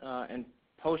ahead and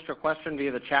post your question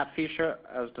via the chat feature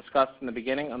as discussed in the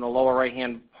beginning on the lower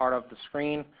right-hand part of the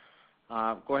screen.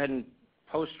 Go ahead and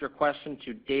post your question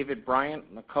to David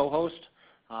Bryant, the co-host,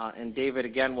 and David,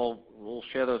 again, will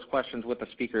share those questions with the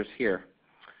speakers here.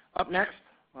 Up next,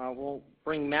 we'll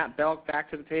bring Matt Belk back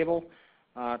to the table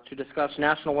to discuss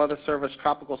National Weather Service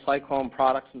tropical cyclone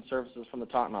products and services from the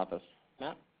Taunton office.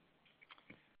 Matt?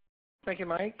 Thank you,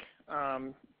 Mike.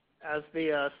 As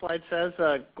the slide says,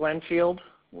 Glenn Field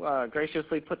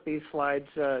graciously put these slides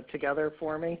together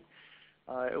for me.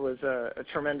 It was a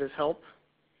tremendous help.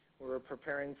 We were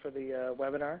preparing for the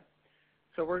webinar.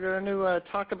 So we're going to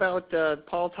talk about,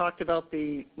 Paul talked about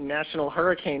the National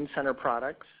Hurricane Center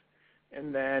products,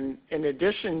 and then in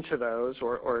addition to those,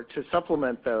 or to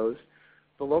supplement those,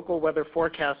 the local weather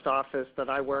forecast office that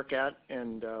I work at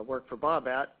and work for Bob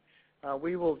at,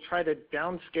 we will try to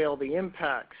downscale the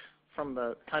impacts from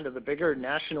the kind of the bigger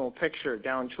national picture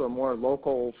down to a more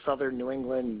local southern New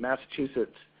England,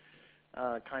 Massachusetts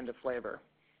kind of flavor.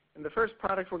 And the first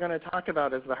product we're going to talk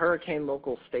about is the Hurricane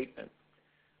Local Statement.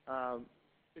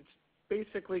 It's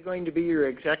basically going to be your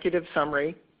executive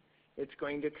summary. It's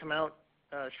going to come out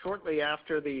shortly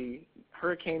after the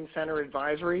Hurricane Center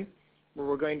advisory, where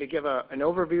we're going to give an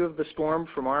overview of the storm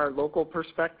from our local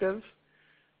perspective,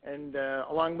 and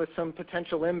along with some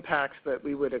potential impacts that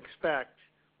we would expect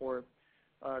or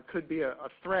could be a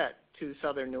threat to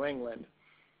southern New England.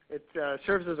 It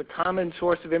serves as a common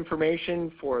source of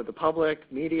information for the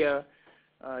public, media,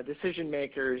 decision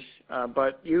makers,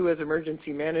 but you as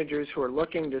emergency managers who are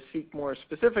looking to seek more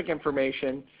specific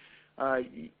information,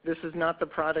 this is not the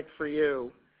product for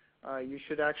you. You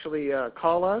should actually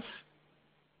call us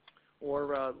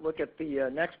or look at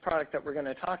the next product that we're going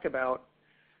to talk about,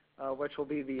 which will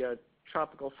be the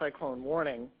Tropical Cyclone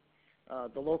Warning,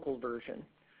 the local version.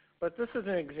 But this is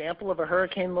an example of a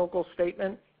hurricane local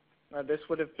statement. This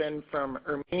would have been from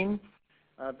Hermine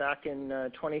back in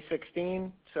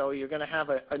 2016. So you're going to have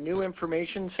a new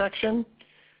information section.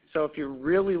 So if you're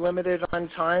really limited on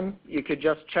time, you could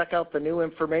just check out the new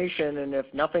information, and if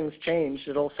nothing's changed,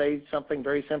 it'll say something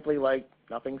very simply like,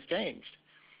 nothing's changed.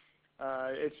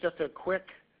 It's just a quick,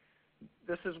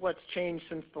 this is what's changed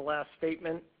since the last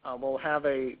statement. We'll have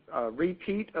a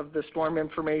repeat of the storm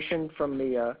information from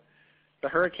the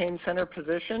Hurricane Center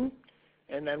position,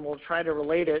 and then we'll try to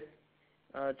relate it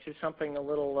to something a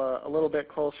little bit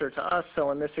closer to us.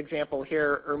 So in this example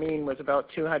here, Hermine was about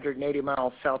 280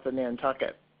 miles south of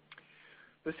Nantucket.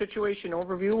 The situation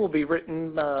overview will be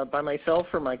written by myself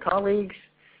or my colleagues,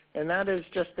 and that is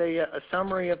just a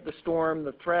summary of the storm,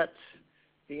 the threats,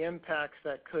 the impacts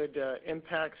that could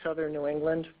impact southern New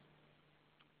England.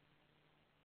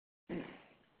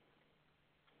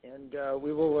 And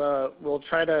we'll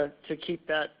try to keep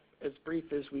that as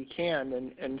brief as we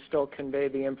can and still convey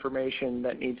the information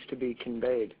that needs to be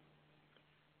conveyed.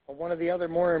 One of the other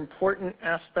more important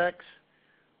aspects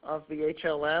of the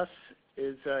HLS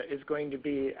is going to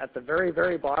be at the very,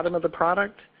 very bottom of the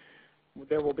product.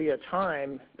 There will be a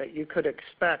time that you could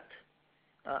expect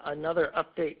another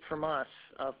update from us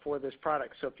for this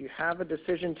product. So if you have a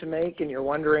decision to make and you're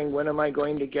wondering when am I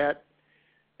going to get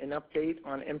an update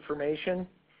on information,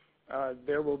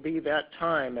 there will be that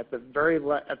time at the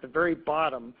very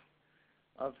bottom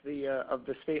of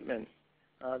the statement.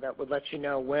 that would let you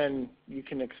know when you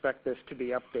can expect this to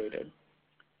be updated.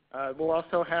 We'll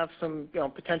also have some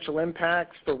potential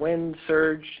impacts for wind,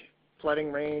 surge,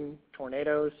 flooding, rain,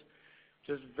 tornadoes,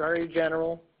 just very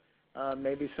general,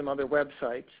 maybe some other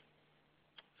websites.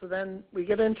 So then we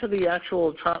get into the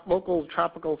actual local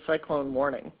tropical cyclone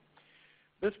warning.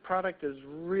 This product is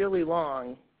really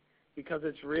long because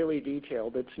it's really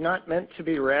detailed. It's not meant to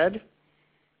be read.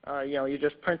 You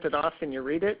just print it off and you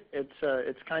read it.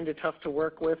 It's kind of tough to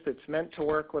work with. It's meant to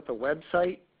work with a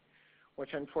website, which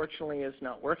unfortunately is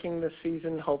not working this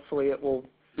season. Hopefully it will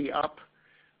be up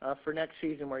for next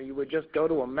season, where you would just go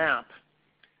to a map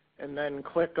and then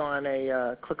click on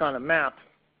a map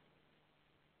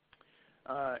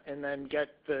and then get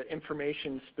the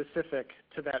information specific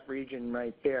to that region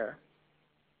right there.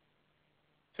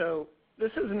 So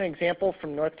this is an example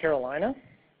from North Carolina.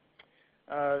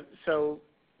 So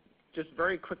just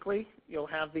very quickly, you'll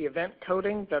have the event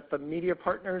coding that the media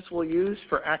partners will use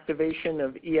for activation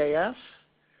of EAS.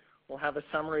 We'll have a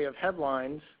summary of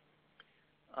headlines.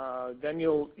 Then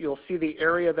you'll see the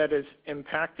area that is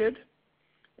impacted.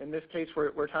 In this case,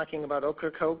 we're talking about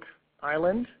Ocracoke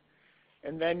Island.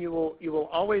 And then you will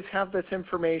always have this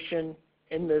information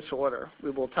in this order.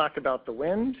 We will talk about the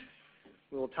wind.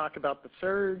 We will talk about the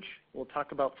surge. We'll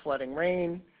talk about flooding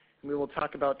rain. And we will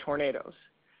talk about tornadoes.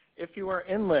 If you are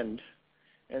inland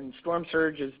and storm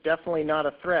surge is definitely not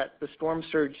a threat, the storm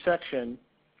surge section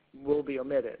will be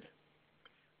omitted.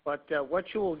 But what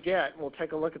you will get, we'll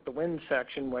take a look at the wind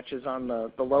section, which is on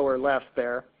the lower left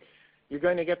there. You're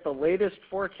going to get the latest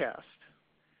forecast.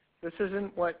 This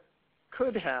isn't what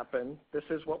could happen. This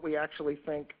is what we actually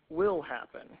think will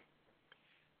happen.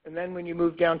 And then when you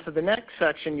move down to the next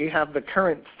section, you have the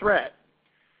current threat.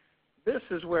 This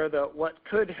is where the what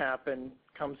could happen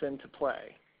comes into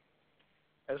play,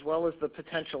 as well as the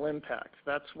potential impacts.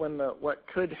 That's when the what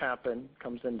could happen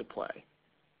comes into play.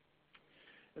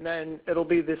 And then it'll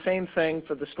be the same thing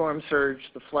for the storm surge,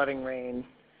 the flooding rain,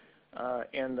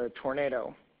 and the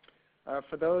tornado.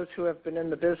 For those who have been in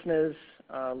the business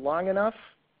long enough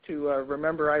to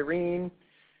remember Irene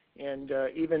and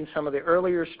even some of the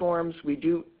earlier storms, we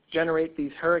do generate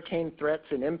these hurricane threats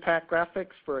and impact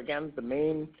graphics for, again, the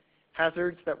main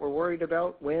hazards that we're worried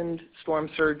about: wind, storm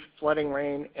surge, flooding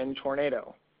rain, and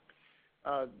tornado.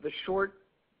 The short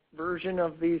version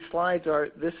of these slides are,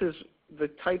 this is the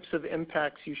types of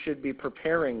impacts you should be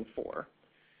preparing for.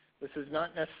 This is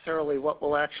not necessarily what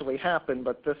will actually happen,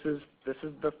 but this is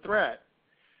the threat.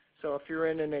 So if you're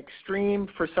in an extreme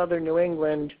for southern New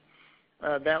England,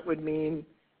 that would mean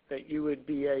that you would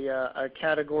be a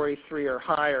Category 3 or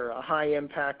higher. A high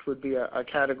impact would be a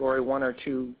Category 1 or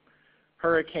 2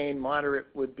 hurricane. Moderate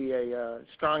would be a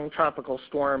strong tropical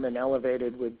storm, and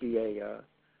elevated would be a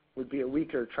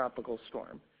weaker tropical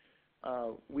storm.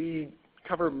 We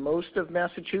cover most of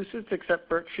Massachusetts except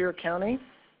Berkshire County.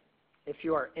 If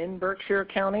you are in Berkshire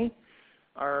County,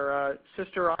 our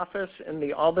sister office in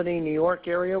the Albany, New York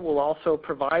area will also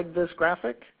provide this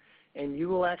graphic, and you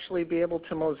will actually be able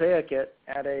to mosaic it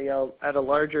at a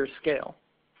larger scale.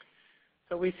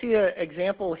 So we see an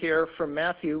example here from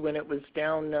Matthew when it was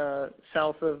down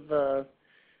south of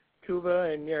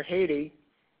Cuba and near Haiti,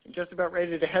 just about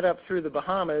ready to head up through the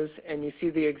Bahamas, and you see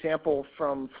the example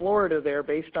from Florida there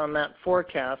based on that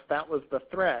forecast. That was the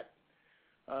threat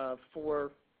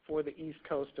for the east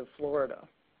coast of Florida.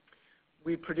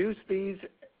 We produce these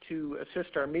to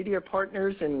assist our media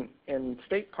partners and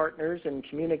state partners in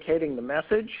communicating the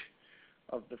message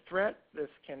of the threat. This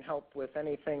can help with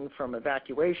anything from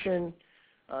evacuation.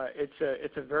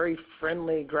 It's a very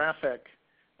friendly graphic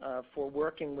for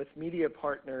working with media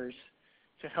partners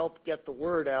to help get the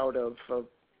word out of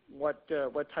what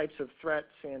types of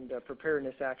threats and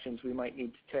preparedness actions we might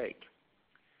need to take.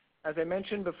 As I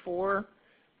mentioned before,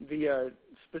 the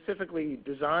specifically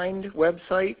designed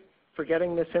website for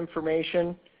getting this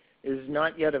information is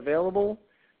not yet available.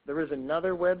 There is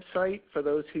another website for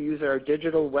those who use our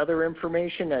digital weather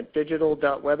information at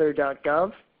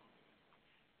digital.weather.gov.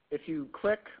 If you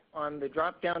click on the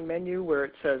drop-down menu where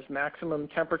it says maximum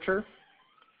temperature,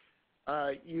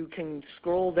 you can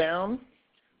scroll down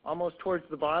almost towards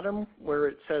the bottom where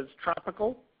it says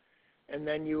tropical, and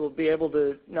then you will be able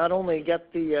to not only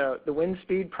get the wind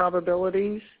speed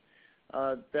probabilities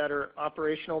that are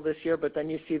operational this year, but then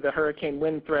you see the hurricane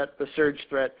wind threat, the surge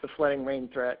threat, the flooding rain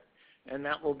threat, and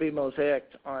that will be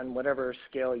mosaicked on whatever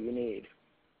scale you need.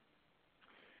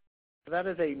 That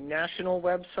is a national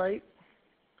website.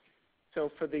 So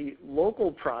for the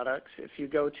local products, if you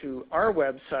go to our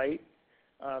website,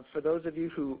 for those of you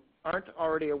who aren't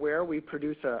already aware, we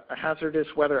produce a hazardous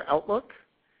weather outlook,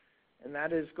 and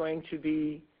that is going to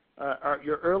be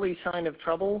your early sign of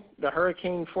trouble. The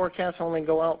hurricane forecasts only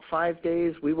go out 5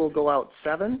 days. We will go out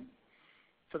 7.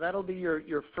 So that'll be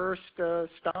your first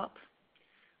stop.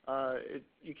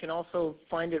 You can also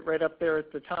find it right up there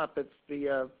at the top. It's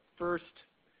the first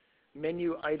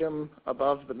menu item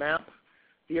above the map.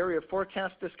 The area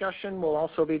forecast discussion will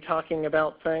also be talking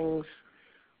about things.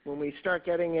 When we start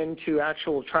getting into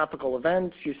actual tropical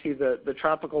events, you see the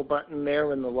tropical button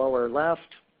there in the lower left,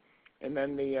 and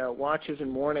then the watches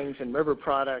and warnings and river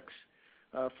products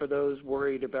for those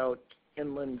worried about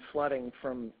inland flooding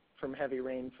from heavy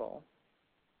rainfall.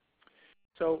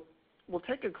 So we'll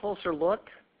take a closer look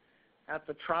at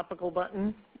the tropical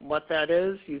button, what that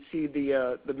is. You see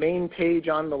the main page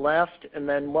on the left, and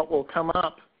then what will come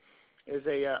up is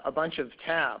a bunch of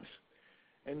tabs.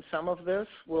 And some of this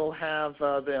will have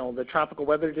the tropical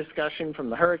weather discussion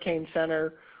from the Hurricane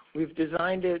Center. We've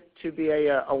designed it to be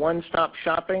a one-stop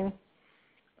shopping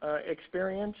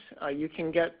experience. You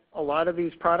can get a lot of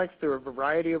these products through a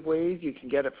variety of ways. You can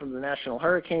get it from the National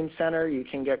Hurricane Center. You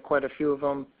can get quite a few of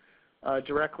them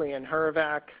directly in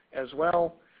Hurravac as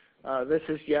well. This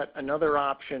is yet another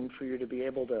option for you to be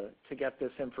able to get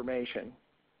this information.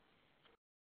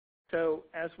 So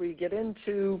as we get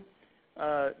into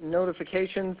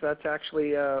notifications, that's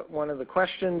actually one of the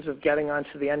questions of getting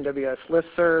onto the NWS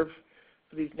listserv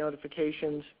for these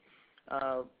notifications.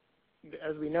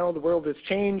 As we know, the world has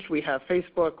changed. We have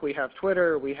Facebook, we have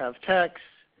Twitter, we have text,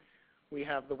 we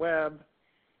have the web.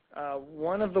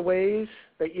 One of the ways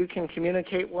that you can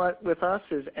communicate with us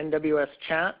is NWS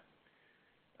Chat.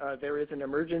 There is an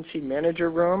emergency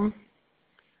manager room.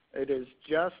 It is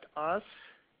just us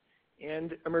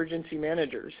and emergency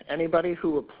managers. Anybody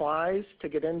who applies to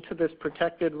get into this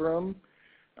protected room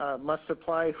must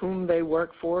apply whom they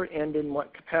work for and in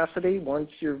what capacity. Once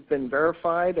you've been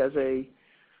verified as a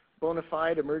bona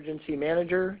fide emergency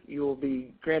manager, you will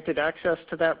be granted access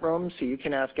to that room so you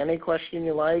can ask any question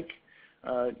you like.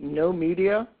 No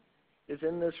media is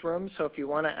in this room, so if you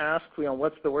want to ask,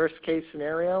 what's the worst case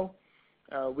scenario,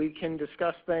 we can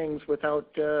discuss things without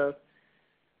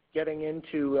getting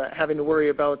into having to worry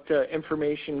about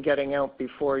information getting out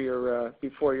before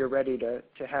you're ready to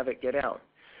have it get out.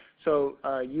 So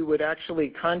you would actually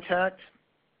contact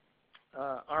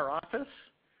our office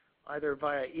either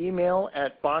via email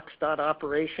at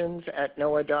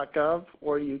box.operations@noaa.gov,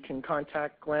 or you can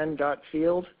contact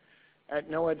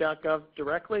glenn.field@noaa.gov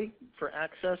directly for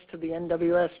access to the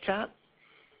NWS chat,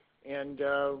 and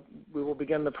we will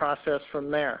begin the process from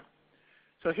there.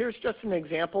 So here's just an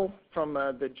example from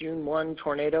the June 1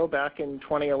 tornado back in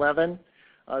 2011.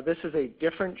 This is a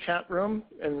different chat room,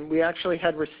 and we actually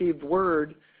had received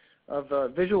word of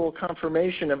visual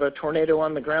confirmation of a tornado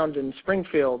on the ground in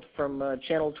Springfield from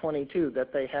Channel 22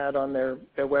 that they had on their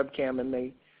webcam, and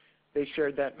they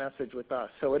shared that message with us.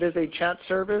 So it is a chat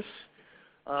service,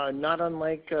 not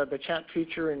unlike the chat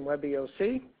feature in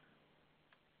WebEOC.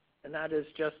 And that is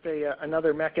just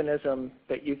another mechanism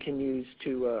that you can use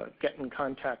to get in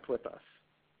contact with us.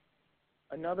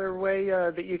 Another way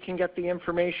that you can get the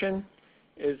information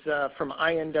is from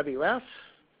INWS.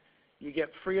 You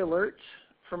get free alerts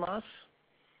from us.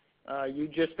 You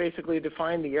just basically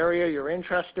define the area you're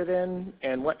interested in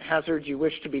and what hazards you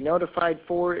wish to be notified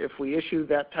for. If we issue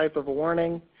that type of a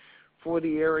warning for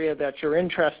the area that you're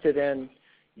interested in,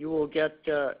 you will get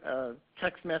a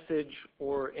text message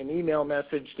or an email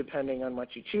message depending on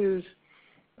what you choose,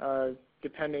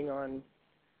 depending on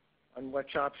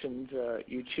which options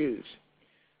you choose.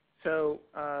 So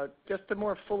just to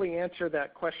more fully answer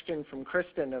that question from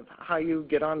Kristen of how you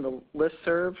get on the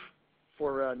listserv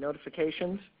for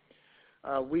notifications,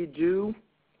 we do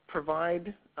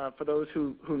provide, for those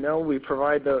who know, we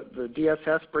provide the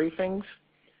DSS briefings,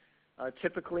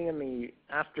 typically in the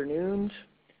afternoons.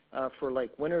 For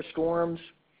like winter storms,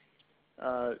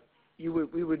 we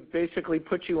would basically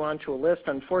put you onto a list.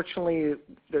 Unfortunately,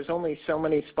 there's only so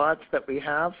many spots that we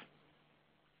have,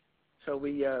 so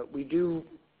we do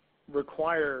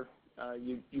require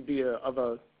you be of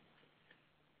a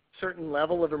certain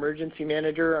level of emergency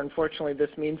manager. Unfortunately,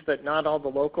 this means that not all the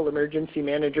local emergency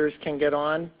managers can get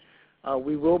on.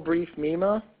 We will brief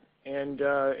MEMA, and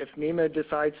if MEMA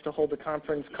decides to hold a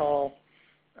conference call,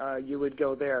 you would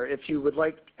go there. If you would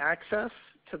like access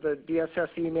to the DSS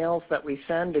emails that we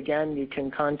send, again, you can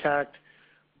contact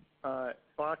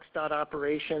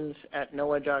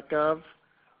box.operations@noaa.gov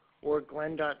or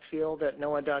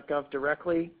glenn.field@noaa.gov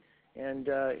directly, and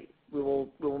we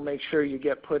will make sure you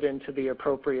get put into the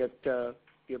appropriate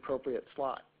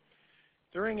slot.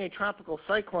 During a tropical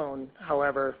cyclone,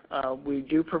 however, we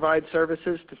do provide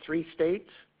services to 3 states.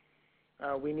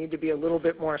 We need to be a little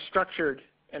bit more structured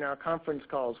and our conference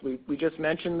calls. We just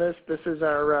mentioned this. This is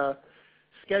our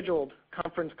scheduled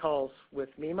conference calls with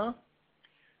MEMA.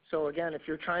 So again, if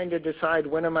you're trying to decide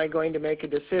when am I going to make a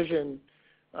decision,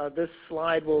 this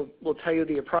slide will tell you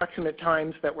the approximate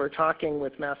times that we're talking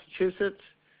with Massachusetts,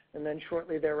 and then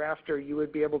shortly thereafter you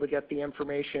would be able to get the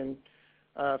information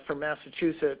from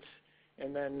Massachusetts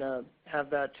and then have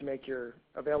that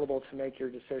available to make your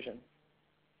decision.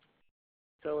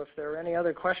 So if there are any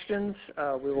other questions,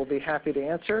 we will be happy to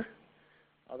answer.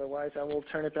 Otherwise, I will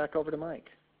turn it back over to Mike.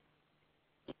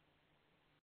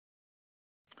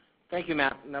 Thank you,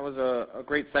 Matt. And that was a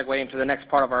great segue into the next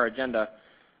part of our agenda.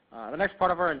 The next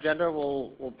part of our agenda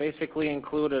will basically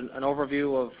include an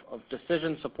overview of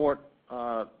decision support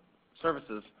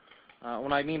services.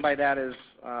 What I mean by that is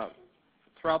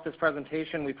throughout this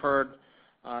presentation, we've heard,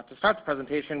 to start the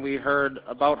presentation, we heard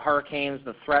about hurricanes,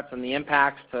 the threats and the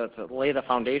impacts to lay the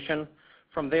foundation.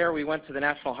 From there, we went to the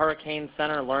National Hurricane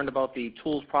Center and learned about the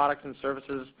tools, products, and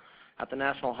services that the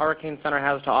National Hurricane Center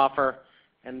has to offer,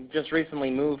 and just recently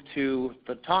moved to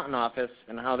the Taunton office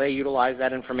and how they utilize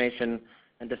that information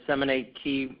and disseminate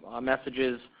key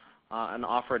messages and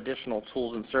offer additional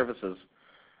tools and services.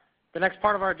 The next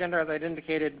part of our agenda, as I'd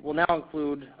indicated, will now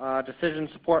include decision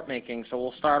support making. So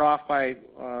we'll start off by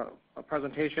a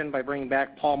presentation by bringing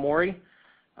back Paul Morey,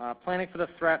 Planning for the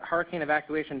Threat, Hurricane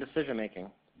Evacuation Decision Making.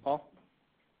 Paul?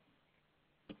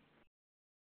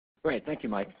 Great, thank you,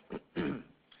 Mike.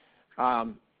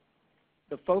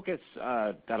 The focus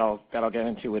that I'll get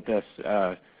into with this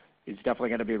is definitely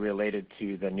going to be related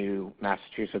to the new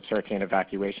Massachusetts Hurricane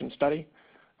Evacuation Study.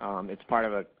 It's part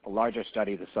of a larger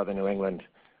study, the Southern New England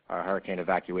Hurricane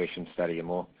Evacuation Study, and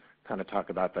we'll kind of talk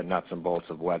about the nuts and bolts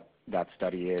of what that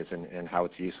study is and how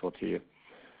it's useful to you.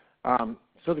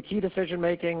 So the key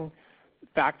decision-making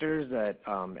factors that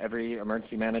every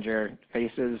emergency manager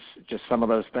faces, just some of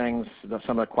those things,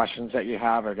 some of the questions that you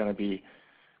have are going to be,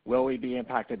 will we be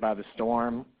impacted by the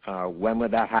storm? When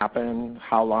would that happen?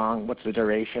 How long? What's the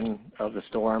duration of the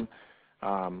storm?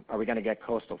 Are we going to get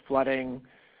coastal flooding?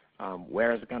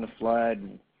 Where is it going to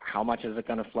flood? How much is it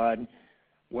going to flood?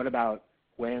 What about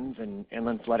winds and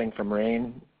inland flooding from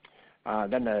rain?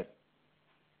 Then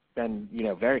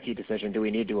very key decision, do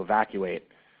we need to evacuate?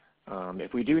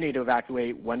 If we do need to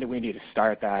evacuate, when do we need to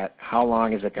start that? How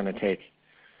long is it going to take?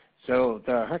 So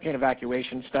the Hurricane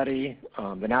Evacuation Study,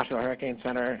 the National Hurricane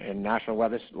Center, and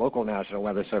local National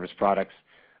Weather Service products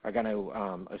are going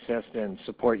to assist and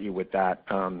support you with that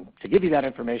to give you that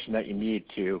information that you need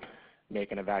to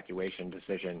make an evacuation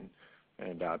decision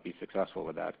and be successful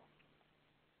with that.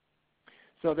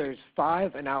 So there's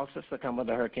 5 analyses that come with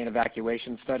the Hurricane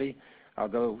Evacuation Study. I'll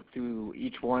go through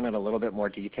each one in a little bit more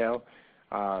detail.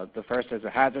 The first is a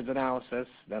hazards analysis,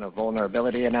 then a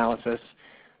vulnerability analysis,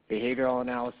 behavioral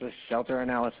analysis, shelter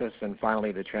analysis, and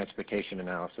finally the transportation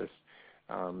analysis.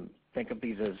 Think of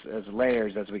these as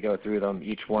layers as we go through them.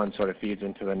 Each one sort of feeds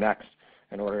into the next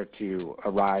in order to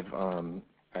arrive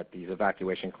at these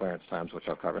evacuation clearance times, which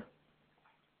I'll cover.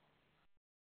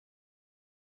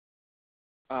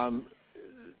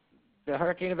 The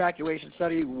Hurricane Evacuation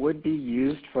Study would be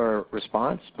used for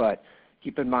response, but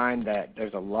keep in mind that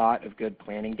there's a lot of good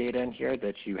planning data in here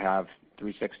that you have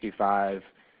 365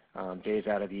 days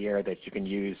out of the year that you can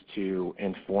use to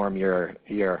inform your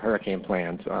hurricane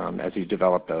plans as you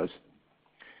develop those.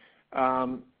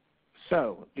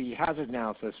 So the hazard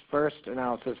analysis, first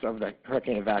analysis of the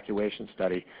Hurricane Evacuation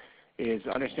Study is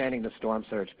understanding the storm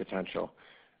surge potential.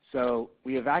 So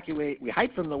we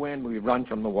hide from the wind, we run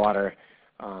from the water.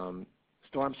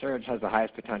 Storm surge has the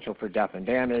highest potential for death and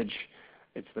damage.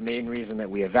 It's the main reason that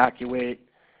we evacuate.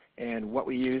 And what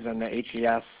we use on the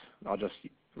HES, I'll just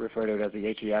refer to it as the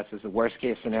HES, is the worst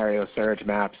case scenario surge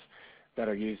maps that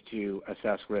are used to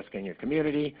assess risk in your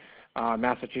community.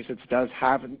 Massachusetts does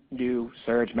have new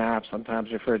surge maps,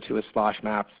 sometimes referred to as slosh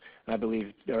maps. And I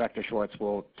believe Director Schwartz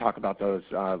will talk about those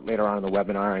later on in the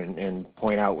webinar and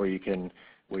point out where you can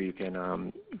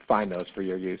find those for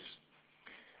your use.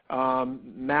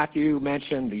 Matthew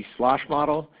mentioned the slosh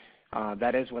model.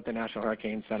 That is what the National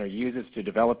Hurricane Center uses to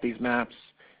develop these maps.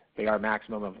 They are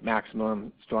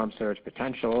maximum storm surge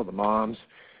potential, the MOMS.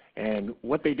 And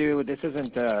what they do, this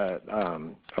isn't a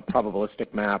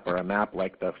probabilistic map or a map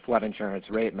like the flood insurance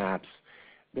rate maps.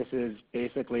 This is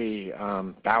basically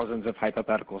thousands of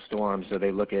hypothetical storms, so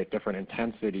they look at different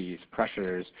intensities,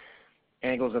 pressures,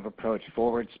 angles of approach,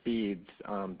 forward speeds,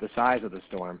 the size of the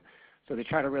storm. So they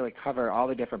try to really cover all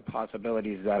the different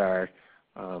possibilities that are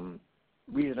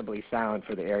reasonably sound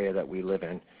for the area that we live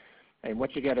in. And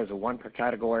what you get is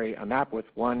a map with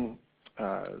one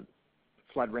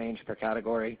flood range per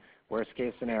category, worst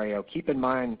case scenario. Keep in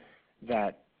mind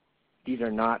that these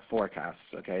are not forecasts,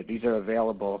 okay? These are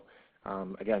available,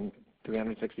 again,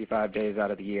 365 days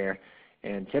out of the year.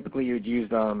 And typically you'd use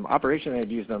them, operationally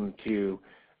you'd use them to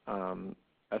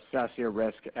assess your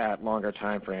risk at longer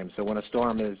time frames. So when a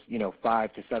storm is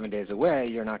 5 to 7 days away,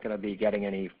 you're not going to be getting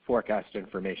any forecast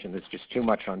information. There's just too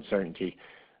much uncertainty.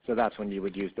 So that's when you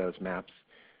would use those maps.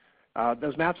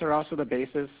 Those maps are also the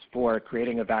basis for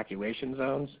creating evacuation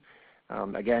zones.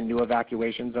 Again, new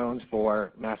evacuation zones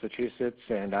for Massachusetts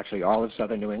and actually all of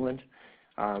southern New England.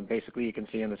 Basically, you can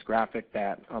see in this graphic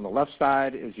that on the left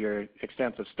side is your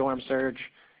extensive storm surge,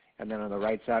 and then on the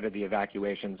right side are the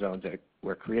evacuation zones that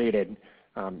were created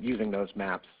using those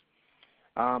maps.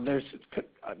 There's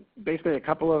basically a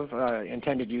couple of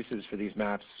intended uses for these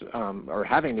maps, or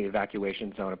having the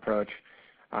evacuation zone approach.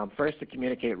 First, to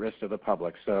communicate risk to the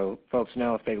public. So folks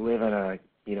know if they live in a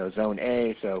Zone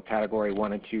A, so Category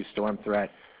 1 and 2 storm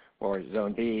threat, or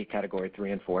Zone B, Category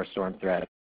 3 and 4 storm threat,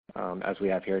 as we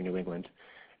have here in New England.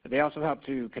 They also help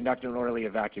to conduct an orderly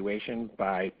evacuation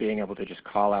by being able to just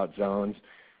call out zones,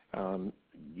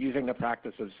 using the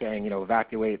practice of saying,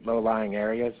 evacuate low-lying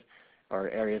areas or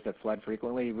areas that flood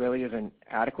frequently really isn't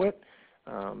adequate.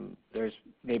 There's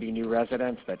maybe new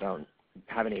residents that don't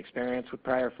have any experience with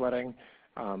prior flooding.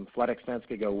 Flood extents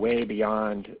could go way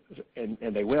beyond, and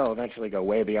they will eventually go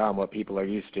way beyond what people are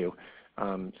used to.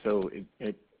 So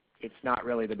it's not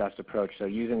really the best approach. So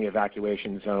using the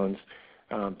evacuation zones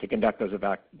to conduct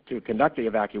the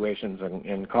evacuations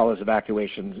and call those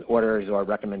evacuations orders or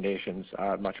recommendations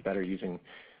much better using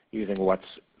what's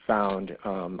found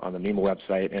on the MEMA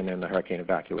website and in the hurricane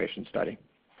evacuation study.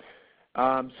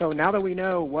 So now that we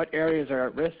know what areas are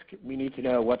at risk, we need to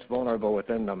know what's vulnerable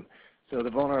within them. So the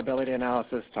vulnerability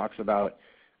analysis talks about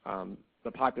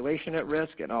the population at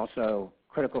risk and also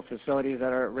critical facilities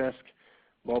that are at risk,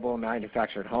 mobile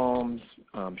manufactured homes,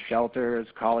 shelters,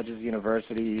 colleges,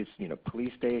 universities,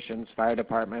 police stations, fire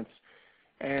departments.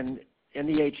 And in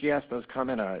the HES, those come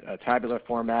in a tabular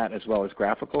format as well as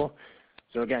graphical.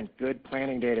 So again, good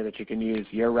planning data that you can use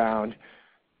year-round.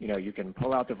 You can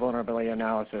pull out the vulnerability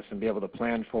analysis and be able to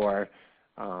plan for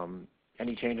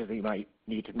any changes that you might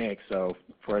need to make. So,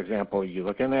 for example, you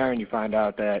look in there and you find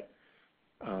out that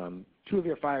 2 of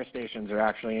your fire stations are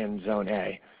actually in Zone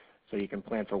A. So you can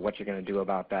plan for what you're going to do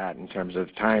about that in terms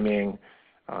of timing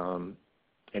and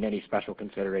any special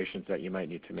considerations that you might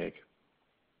need to make.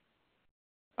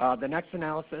 The next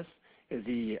analysis is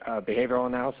the behavioral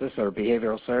analysis or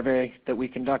behavioral survey that we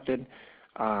conducted.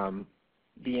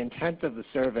 The intent of the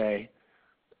survey,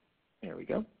 there we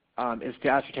go, is to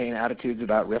ascertain attitudes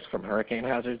about risk from hurricane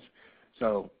hazards.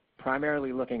 So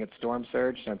primarily looking at storm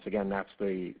surge, since again that's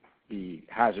the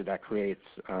hazard that creates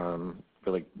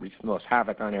really wreaks the most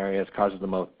havoc on areas, causes the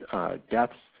most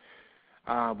deaths.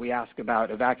 We ask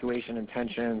about evacuation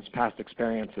intentions, past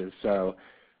experiences. So,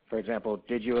 for example,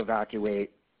 did you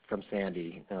evacuate from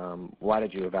Sandy? Why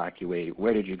did you evacuate?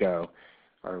 Where did you go?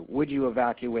 Or would you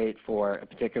evacuate for a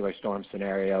particular storm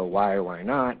scenario? Why or why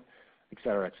not? Et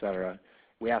cetera, et cetera.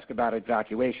 We ask about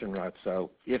evacuation routes.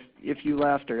 So if you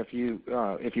left or if you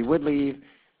would leave,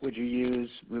 would you use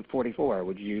Route 44?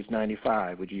 Would you use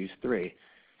 95? Would you use 3?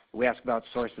 We ask about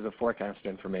sources of forecast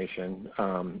information.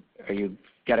 Are you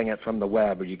getting it from the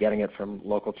web? Are you getting it from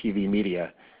local TV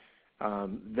media?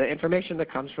 The information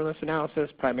that comes from this analysis,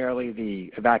 primarily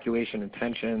the evacuation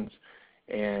intentions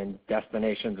and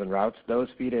destinations and routes, those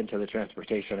feed into the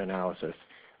transportation analysis.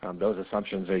 Those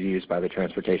assumptions are used by the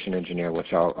transportation engineer,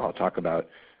 which I'll talk about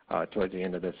towards the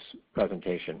end of this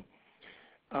presentation.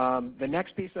 The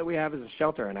next piece that we have is a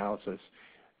shelter analysis.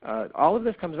 All of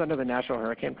this comes under the National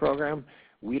Hurricane Program.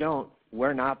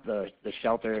 We're not the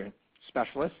shelter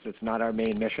specialists. It's not our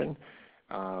main mission.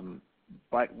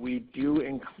 But we do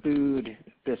include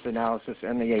this analysis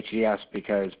in the HES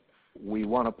because we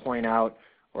want to point out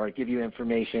or give you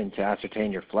information to ascertain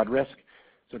your flood risk.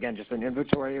 So again, just an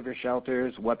inventory of your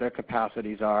shelters, what their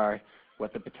capacities are,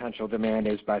 what the potential demand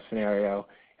is by scenario,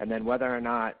 and then whether or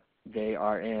not they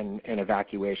are in an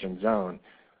evacuation zone.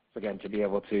 So again, to be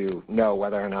able to know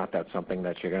whether or not that's something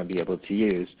that you're going to be able to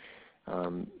use.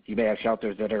 You may have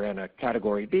shelters that are in a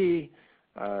Category B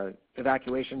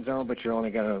evacuation zone, but you're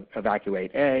only going to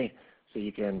evacuate A, so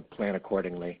you can plan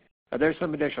accordingly. There's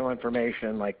some additional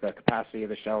information like the capacity of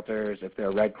the shelters, if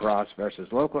they're Red Cross versus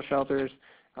local shelters,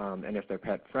 and if they're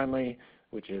pet friendly,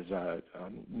 which is a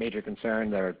major concern.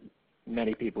 There are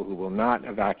many people who will not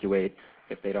evacuate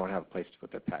if they don't have a place to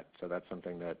put their pet, so that's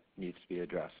something that needs to be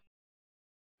addressed.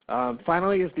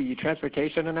 Finally is the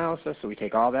transportation analysis. So we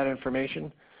take all that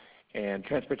information, and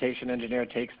transportation engineer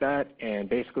takes that and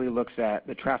basically looks at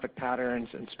the traffic patterns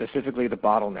and specifically the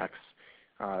bottlenecks,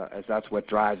 as that's what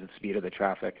drives the speed of the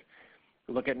traffic.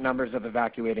 look at numbers of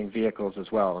evacuating vehicles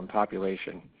as well and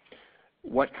population.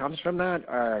 What comes from that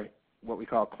are what we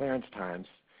call clearance times.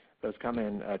 Those come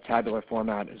in a tabular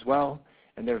format as well,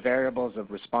 and they're variables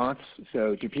of response.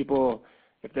 So do people,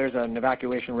 if there's an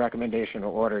evacuation recommendation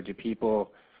or order, do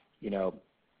people,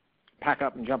 pack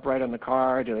up and jump right in the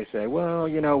car? Do they say, well,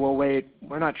 we'll wait,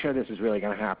 we're not sure this is really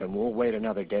going to happen, we'll wait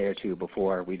another day or two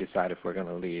before we decide if we're going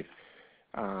to leave?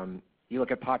 You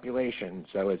look at population,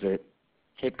 so is it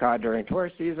Cape Cod during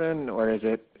tourist season or is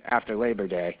it after Labor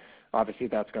Day? Obviously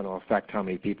that's going to affect how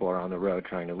many people are on the road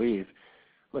trying to leave.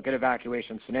 Look at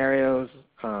evacuation scenarios,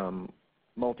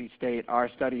 multi-state. Our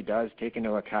study does take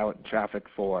into account traffic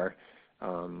for,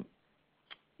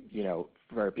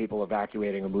 for people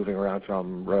evacuating or moving around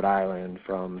from Rhode Island,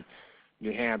 from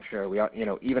New Hampshire,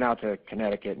 even out to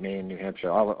Connecticut, Maine, New Hampshire,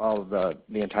 all of the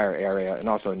entire area, and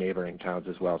also neighboring towns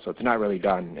as well. So it's not really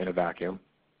done in a vacuum.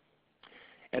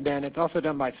 And then it's also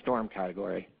done by storm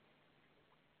category.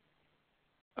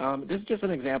 This is just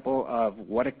an example of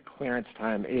what a clearance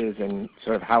time is and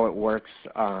sort of how it works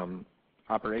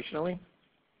operationally.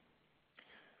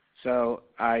 So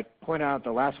I point out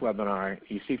the last webinar,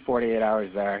 you see 48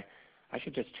 hours there. I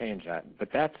should just change that, but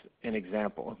that's an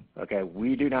example. Okay,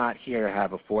 we do not here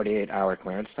have a 48-hour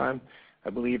clearance time. I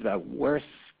believe the worst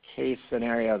case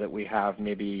scenario that we have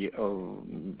maybe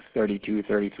 32,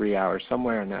 33 hours,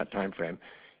 somewhere in that time frame.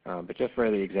 But just for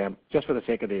the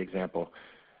sake of the example,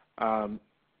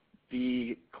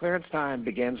 the clearance time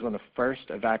begins when the first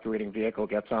evacuating vehicle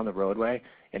gets on the roadway,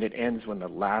 and it ends when the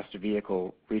last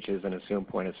vehicle reaches an assumed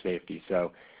point of safety.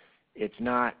 So it's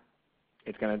not,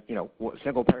 it's going to, a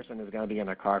single person is going to be in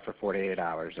a car for 48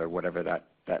 hours or whatever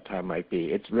that time might be.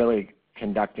 It's really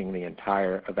conducting the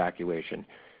entire evacuation.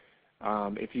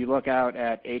 If you look out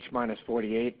at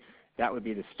H-48, that would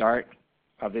be the start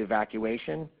of the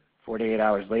evacuation. 48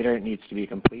 hours later, it needs to be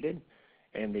completed.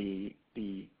 And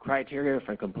the criteria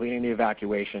for completing the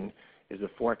evacuation is the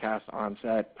forecast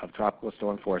onset of tropical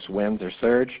storm force winds or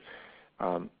surge.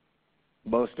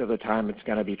 Most of the time it's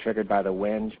going to be triggered by the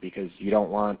wind because you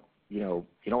don't want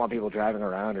people driving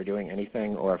around or doing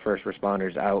anything or first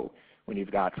responders out when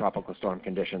you've got tropical storm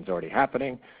conditions already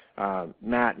happening.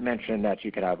 Matt mentioned that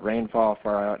you could have rainfall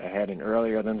far out ahead and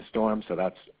earlier than the storm, so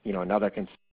that's another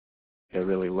concern to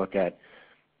really look at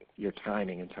your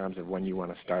timing in terms of when you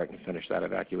want to start and finish that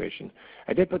evacuation.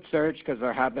 I did put surge because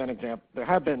there have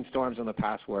been storms in the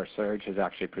past where surge has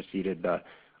actually preceded the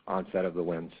onset of the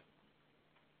winds.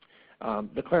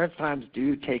 The clearance times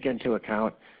do take into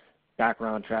account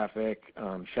background traffic,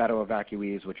 shadow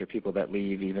evacuees, which are people that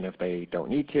leave even if they don't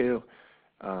need to.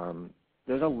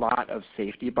 There's a lot of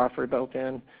safety buffer built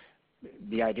in.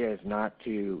 The idea is not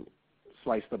to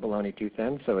slice the bologna too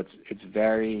thin, so it's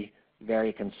very,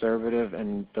 very conservative,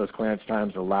 and those clearance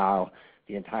times allow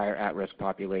the entire at-risk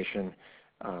population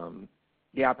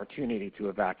the opportunity to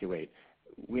evacuate.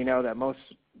 We know that most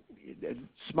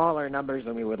smaller numbers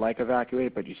than we would like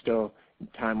evacuate, but you still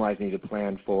time-wise need to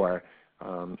plan for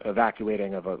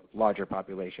evacuating of a larger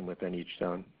population within each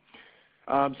zone.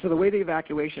 So the way the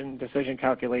evacuation decision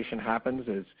calculation happens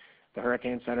is the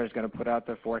Hurricane Center is going to put out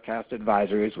their forecast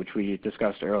advisories, which we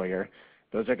discussed earlier.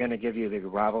 Those are going to give you the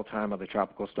arrival time of the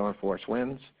tropical storm force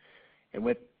winds. And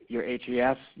with your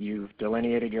HES, you've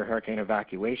delineated your hurricane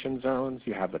evacuation zones.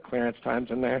 You have the clearance times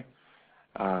in there.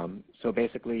 So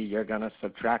basically, you're going to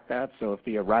subtract that. So if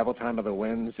the arrival time of the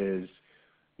winds is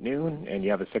noon and you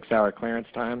have a 6-hour clearance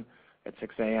time, at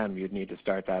 6 a.m. you'd need to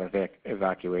start that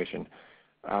evacuation.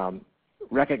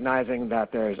 Recognizing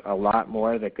that there's a lot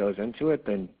more that goes into it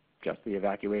than just the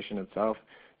evacuation itself,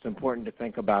 it's important to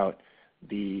think about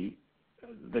the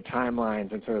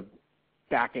timelines and sort of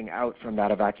backing out from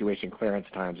that evacuation clearance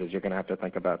times, as you're going to have to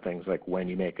think about things like when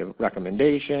you make a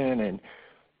recommendation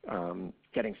and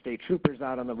getting state troopers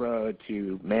out on the road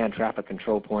to man traffic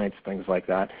control points, things like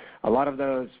that. A lot of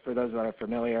those, for those that are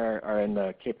familiar, are in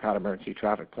the Cape Cod Emergency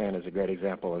Traffic Plan as a great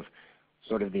example of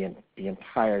sort of the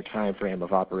entire time frame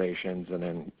of operations and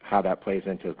then how that plays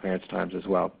into clearance times as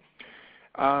well.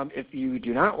 If you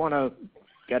do not want to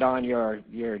get on your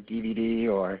DVD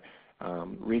or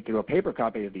read through a paper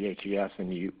copy of the HES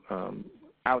and you,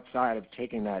 outside of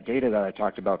taking that data that I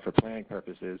talked about for planning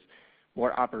purposes,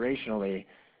 more operationally,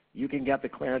 you can get the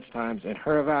clearance times in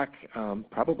HURVAC.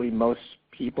 Probably most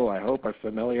people, I hope, are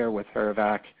familiar with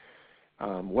HURVAC.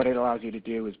 What it allows you to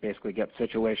do is basically get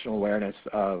situational awareness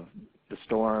of the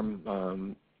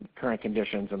storm, current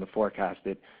conditions, and the forecast.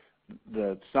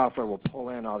 The software will pull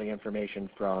in all the information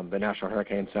from the National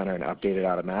Hurricane Center and update it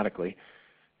automatically.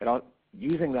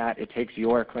 Using that, it takes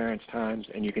your clearance times,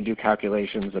 and you can do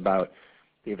calculations about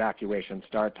the evacuation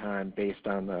start time based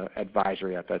on the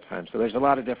advisory at that time. So there's a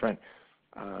lot of different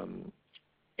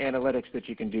analytics that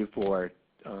you can do for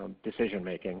decision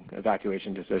making,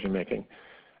 evacuation decision making.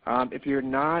 If you're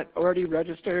not already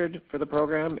registered for the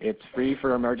program, it's free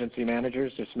for emergency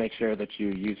managers. Just make sure that you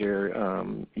use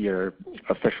your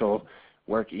official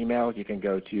work email. You can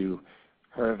go to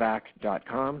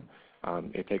hervac.com.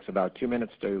 It takes about 2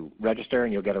 minutes to register,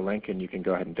 and you'll get a link, and you can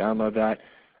go ahead and download that.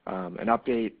 An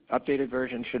updated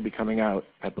version should be coming out,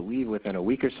 I believe, within a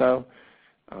week or so,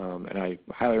 and I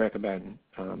highly recommend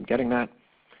getting that.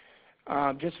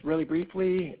 Just really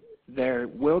briefly, there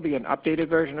will be an updated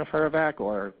version of HERVAC,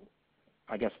 or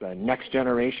I guess the next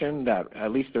generation that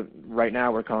at least right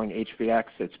now we're calling HVX.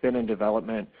 It's been in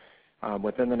development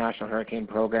within the National Hurricane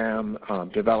Program,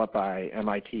 developed by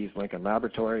MIT's Lincoln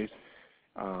Laboratories.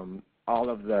 All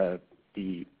of the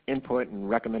input and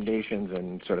recommendations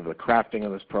and sort of the crafting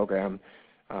of this program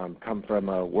come from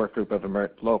a work group of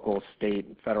local,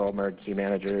 state, federal emergency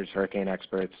managers, hurricane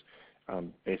experts,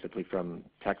 basically from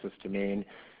Texas to Maine.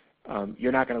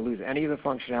 You're not going to lose any of the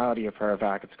functionality of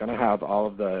HERVAC. It's going to have all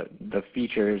of the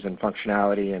features and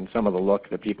functionality and some of the look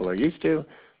that people are used to.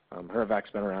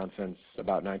 HERVAC's been around since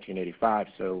about 1985,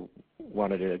 so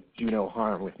wanted to do no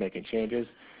harm with making changes.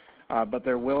 But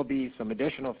there will be some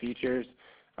additional features,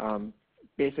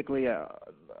 basically a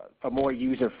more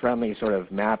user-friendly sort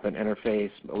of map and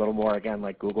interface, a little more, again,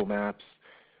 like Google Maps.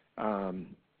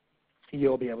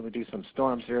 You'll be able to do some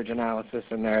storm surge analysis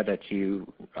in there that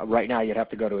right now you'd have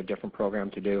to go to a different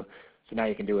program to do. So now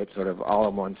you can do it sort of all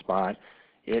in one spot.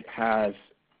 It has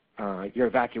your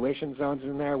evacuation zones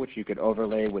in there, which you could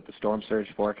overlay with the storm surge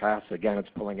forecast. Again, it's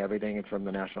pulling everything in from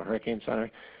the National Hurricane Center.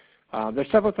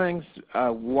 There's several things.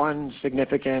 One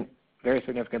very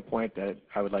significant point that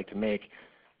I would like to make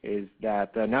is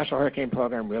that the National Hurricane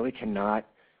Program really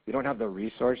we don't have the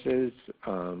resources,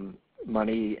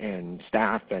 money and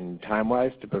staff and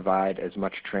time-wise to provide as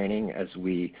much training as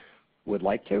we would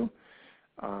like to.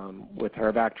 With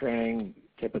HERVAC training,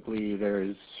 typically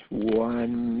there's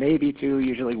one, maybe two,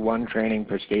 usually one training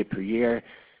per state per year.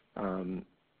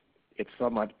 It's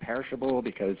somewhat perishable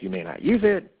because you may not use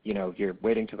it. You're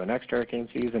waiting till the next hurricane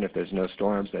season. If there's no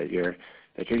storms that you're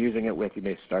using it with, you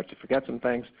may start to forget some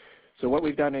things. So what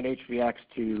we've done in HVX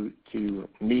to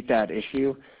meet that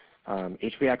issue,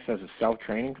 HVX has a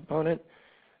self-training component.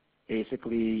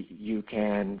 Basically, you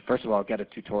can, first of all, get a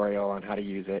tutorial on how to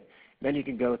use it. Then you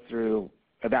can go through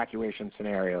evacuation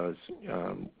scenarios.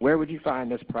 Where would you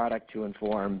find this product to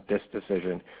inform this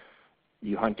decision?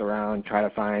 You hunt around, try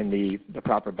to find the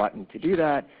proper button to do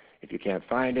that. If you can't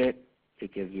find it,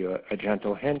 it gives you a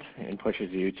gentle hint and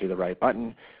pushes you to the right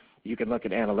button. You can look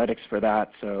at analytics for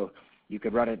that. So you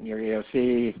could run it in your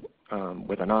EOC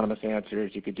with anonymous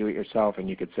answers. You could do it yourself, and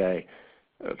you could say,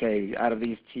 okay, out of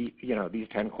these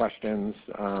 10 questions,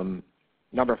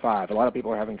 number 5. A lot of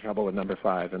people are having trouble with number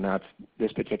 5, and that's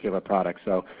this particular product.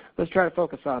 So let's try to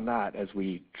focus on that as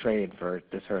we train for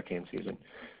this hurricane season.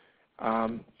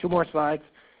 2 more slides.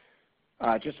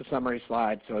 Just a summary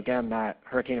slide. So again, that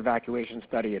hurricane evacuation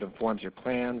study, it informs your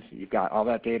plans. You've got all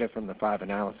that data from the 5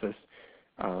 analysis.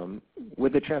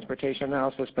 With the transportation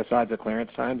analysis, besides the clearance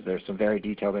times, there's some very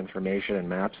detailed information and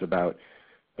maps about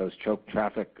those choke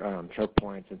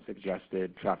points and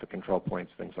suggested traffic control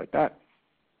points, things like that.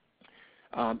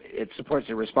 It supports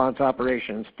your response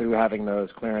operations through having those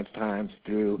clearance times,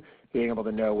 through being able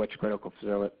to know which critical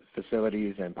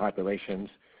facilities and populations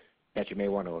that you may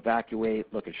want to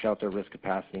evacuate, look at shelter risk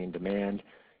capacity and demand.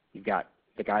 You've got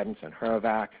the guidance on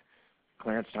HERVAC,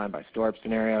 clearance time by storm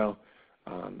scenario,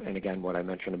 and again, what I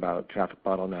mentioned about traffic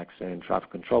bottlenecks and traffic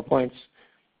control points.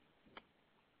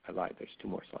 I lied, there's 2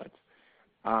 more slides.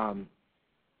 As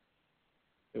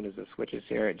soon as it switches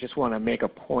here, I just want to make a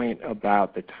point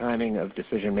about the timing of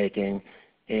decision making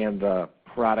and the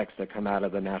products that come out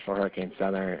of the National Hurricane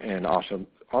Center and also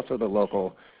the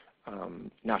local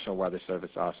National Weather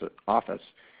Service office.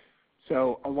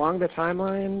 So along the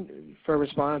timeline for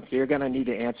response, you're going to need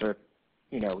to answer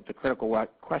the critical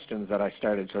questions that I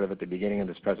started sort of at the beginning of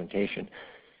this presentation.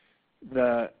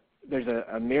 There's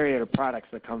a myriad of products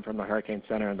that come from the Hurricane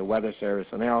Center and the Weather Service,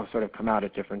 and they all sort of come out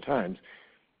at different times.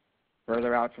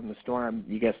 Further out from the storm,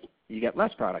 you get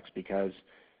less products because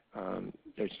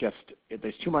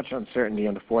there's too much uncertainty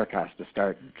in the forecast to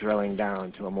start drilling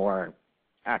down to a more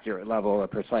accurate level, a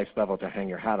precise level to hang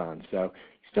your hat on. So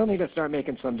you still need to start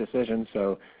making some decisions.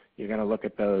 So you're going to look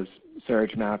at those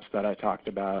surge maps that I talked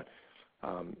about.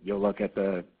 You'll look at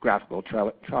the graphical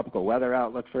tropical weather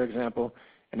outlook, for example.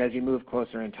 And as you move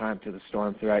closer in time to the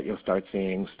storm threat, you'll start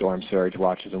seeing storm surge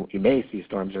watches. You may see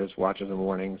storm surge watches and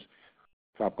warnings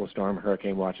tropical storm,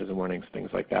 hurricane watches and warnings, things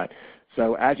like that.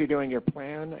 So as you're doing your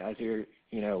plan, as you're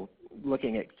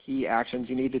looking at key actions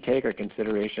you need to take or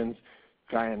considerations,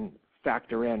 try and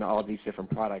factor in all of these different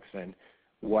products and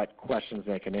what questions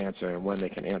they can answer and when they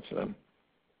can answer them.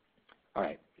 All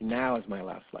right, now is my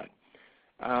last slide.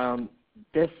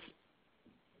 This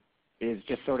is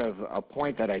just sort of a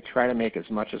point that I try to make as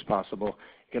much as possible.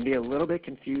 It can be a little bit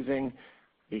confusing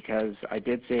because I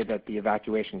did say that the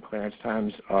evacuation clearance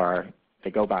times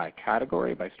they go by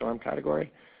category, by storm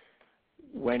category.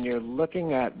 When you're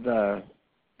looking at the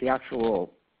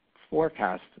actual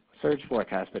forecast, surge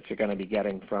forecast that you're going to be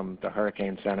getting from the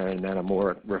Hurricane Center and then a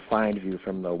more refined view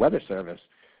from the Weather Service,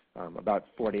 about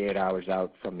 48 hours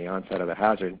out from the onset of the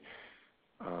hazard,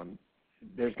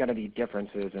 there's going to be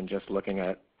differences in just looking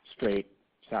at straight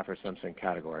Saffir-Simpson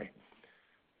category.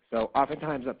 So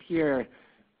oftentimes up here,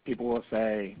 people will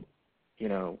say,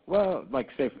 well, like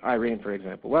say Irene, for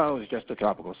example, well, it was just a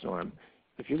tropical storm.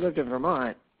 If you lived in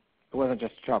Vermont, it wasn't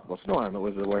just a tropical storm. It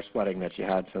was the worst flooding that you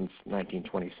had since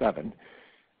 1927.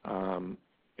 And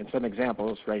some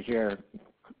examples right here,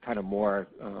 kind of more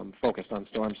focused on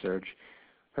storm surge.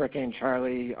 Hurricane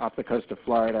Charlie off the coast of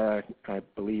Florida, I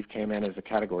believe, came in as a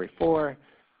Category 4,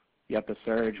 yet the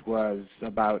surge was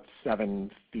about 7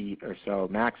 feet or so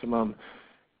maximum.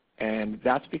 And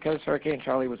that's because Hurricane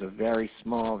Charlie was a very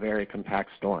small, very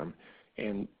compact storm.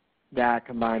 And that,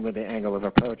 combined with the angle of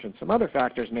approach and some other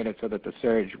factors, made it so that the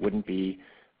surge wouldn't be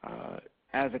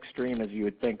as extreme as you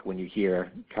would think when you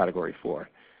hear Category 4.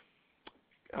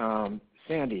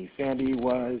 Sandy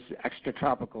was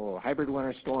extratropical, hybrid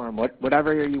winter storm,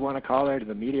 whatever you want to call it,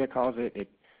 the media calls it, it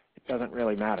doesn't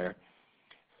really matter.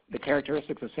 The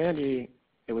characteristics of Sandy,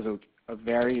 it was a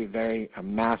very, very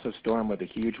massive storm with a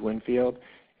huge wind field,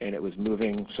 and it was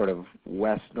moving sort of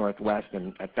west-northwest,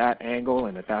 and at that angle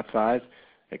and at that size,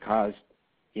 it caused,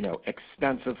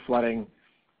 extensive flooding,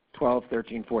 12,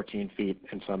 13, 14 feet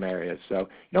in some areas. So you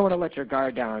don't want to let your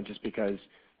guard down just because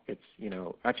it's,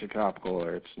 extratropical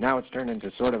or now it's turned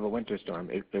into sort of a winter storm.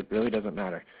 It really doesn't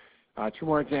matter. 2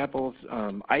 more examples.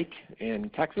 Ike in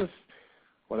Texas,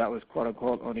 well, that was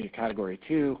quote-unquote only a Category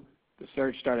 2. The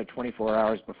surge started 24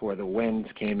 hours before the winds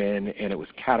came in, and it was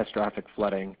catastrophic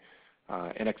flooding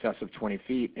in excess of 20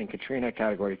 feet. In Katrina,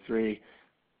 Category 3,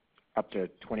 up to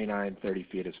 29, 30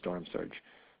 feet of storm surge.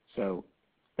 So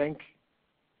think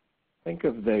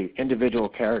of the individual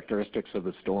characteristics of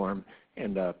the storm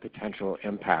and the potential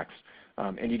impacts.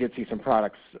 And you did see some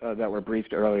products that were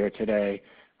briefed earlier today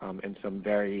and some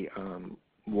very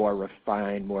more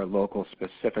refined, more local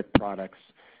specific products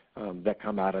that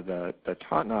come out of the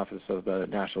Taunton office of the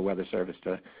National Weather Service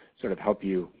to sort of help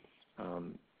you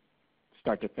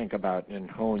start to think about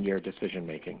and hone your decision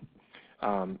making.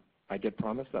 I did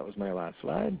promise that was my last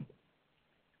slide.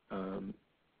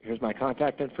 Here's my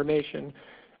contact information.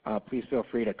 Please feel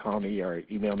free to call me or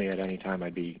email me at any time.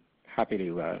 I'd be happy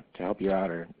to help you out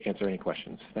or answer any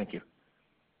questions. Thank you.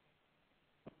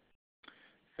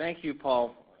 Thank you,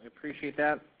 Paul. I appreciate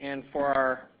that. And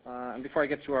for and before I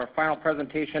get to our final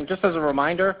presentation, just as a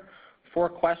reminder, 4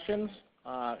 questions.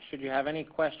 Should you have any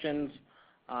questions,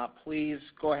 please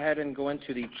go ahead and go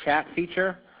into the chat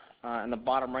feature in the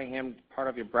bottom right-hand part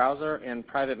of your browser and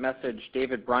private message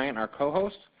David Bryant, our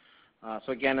co-host.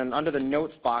 So again, and under the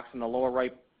notes box in the lower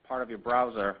right part of your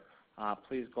browser,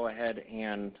 please go ahead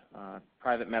and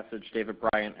private message David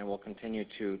Bryant, and we'll continue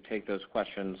to take those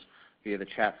questions via the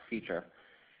chat feature.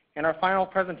 And our final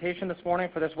presentation this morning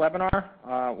for this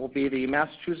webinar will be the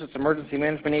Massachusetts Emergency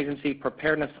Management Agency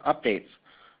Preparedness Updates.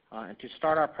 And to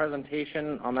start our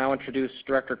presentation, I'll now introduce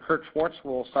Director Kurt Schwartz, who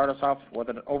will start us off with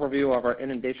an overview of our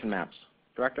inundation maps.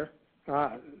 Director?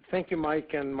 Thank you,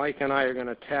 Mike. And Mike and I are going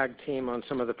to tag team on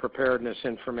some of the preparedness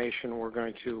information we're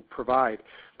going to provide.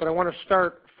 But I want to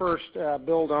start first,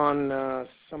 build on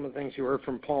some of the things you heard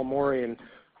from Paul Morey, and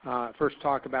first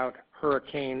talk about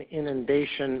hurricane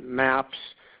inundation maps,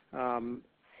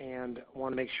 and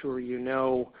want to make sure you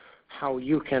know how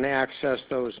you can access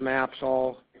those maps.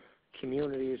 All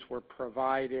communities were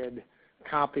provided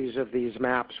copies of these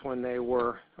maps when they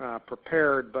were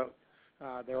prepared, but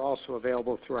they're also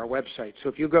available through our website. So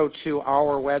if you go to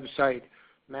our website,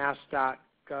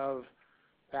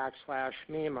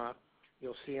 mass.gov/MEMA,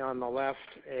 you'll see on the left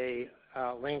a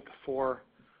link for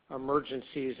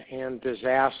emergencies and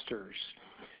disasters.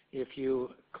 If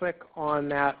you click on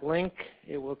that link,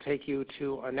 it will take you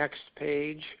to a next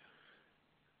page.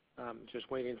 Just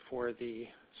waiting for the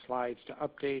slides to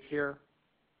update here.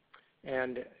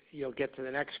 And you'll get to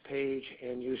the next page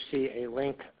and you see a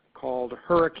link called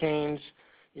Hurricanes.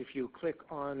 If you click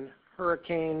on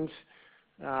Hurricanes,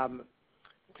 it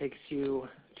takes you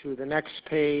to the next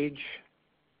page,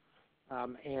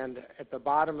 And at the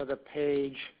bottom of the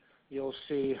page, you'll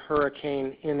see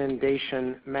hurricane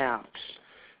inundation maps.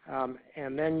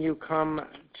 And then you come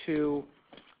to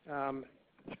a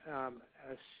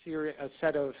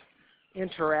set of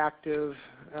interactive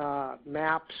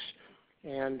maps,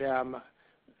 and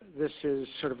this is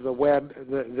sort of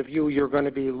the view you're going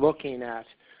to be looking at.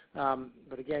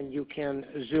 But again, you can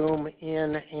zoom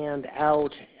in and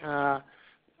out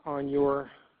on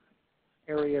your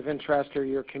area of interest or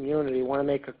your community. I want to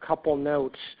make a couple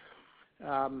notes.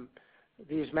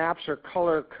 These maps are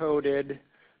color-coded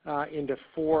into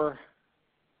 4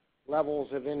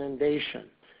 levels of inundation.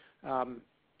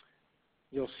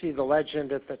 You'll see the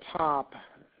legend at the top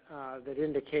that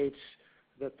indicates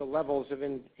that the levels of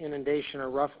inundation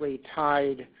are roughly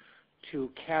tied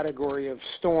to category of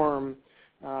storm,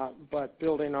 but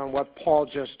building on what Paul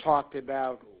just talked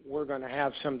about, we're going to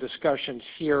have some discussions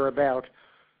here about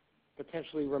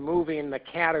potentially removing the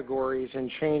categories and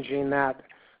changing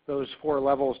those 4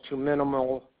 levels to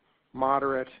minimal,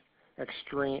 moderate,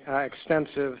 extreme,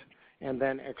 extensive, and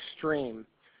then extreme,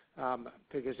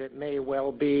 because it may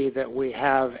well be that we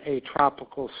have a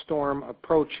tropical storm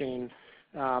approaching.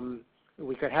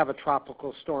 We could have a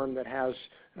tropical storm that has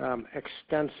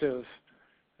extensive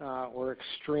or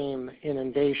extreme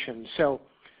inundation. So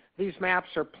these maps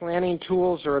are planning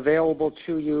tools, are available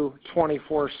to you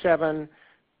 24/7.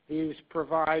 These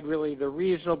provide really the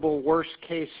reasonable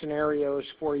worst-case scenarios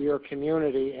for your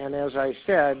community. And as I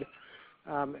said,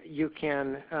 you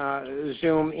can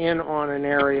zoom in on an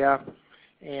area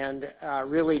and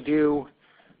really do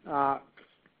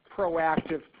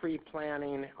proactive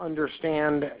pre-planning,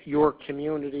 understand your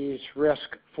community's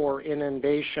risk for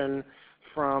inundation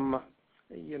from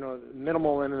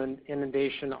minimal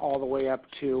inundation all the way up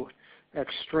to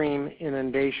extreme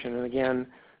inundation. And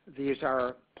again, these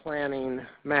are planning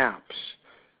maps.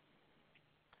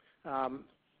 The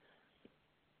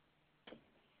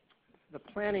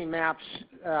planning maps,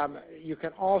 you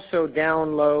can also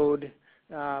download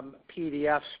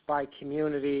PDFs by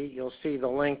community. You'll see the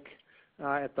link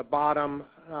at the bottom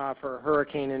for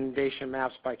hurricane inundation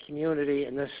maps by community,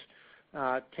 and this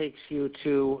takes you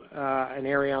to an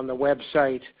area on the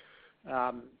website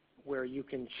where you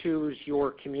can choose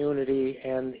your community,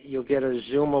 and you'll get a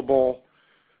zoomable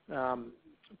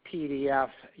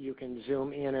PDF. You can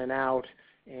zoom in and out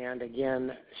and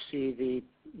again see the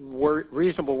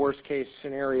reasonable worst case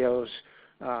scenarios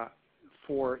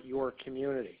for your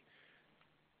community.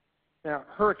 Now,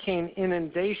 hurricane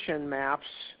inundation maps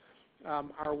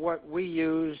are what we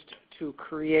used to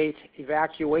create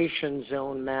evacuation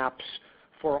zone maps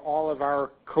for all of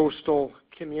our coastal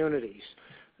communities.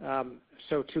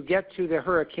 So to get to the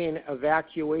hurricane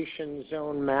evacuation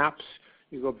zone maps,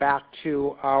 you go back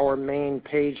to our main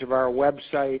page of our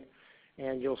website,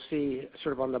 and you'll see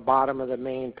sort of on the bottom of the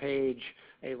main page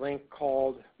a link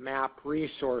called Map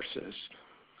Resources.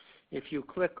 If you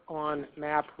click on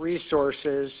Map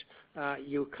Resources,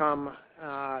 you come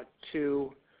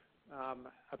to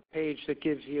a page that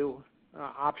gives you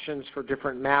options for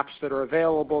different maps that are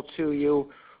available to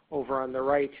you. Over on the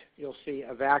right, you'll see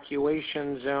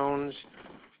evacuation zones,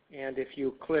 and if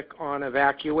you click on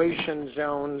evacuation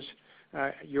zones,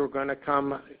 you're going to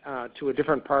come to a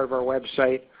different part of our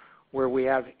website where we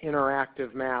have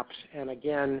interactive maps. And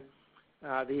again,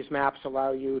 these maps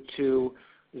allow you to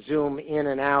zoom in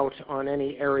and out on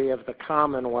any area of the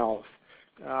Commonwealth.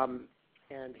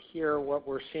 And here what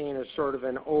we're seeing is sort of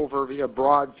an overview, a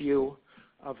broad view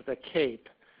of the Cape.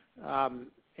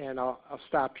 And I'll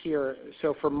stop here.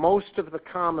 So for most of the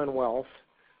Commonwealth,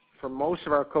 for most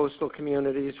of our coastal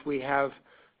communities, we have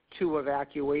 2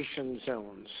 evacuation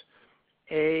zones.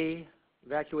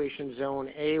 Evacuation zone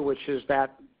A, which is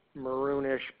that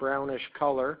maroonish, brownish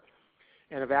color,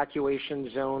 and evacuation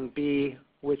zone B,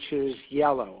 which is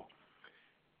yellow.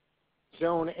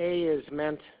 Zone A is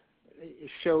meant, it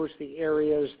shows the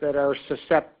areas that are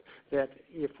that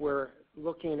if we're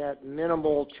looking at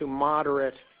minimal to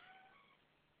moderate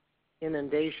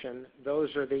inundation,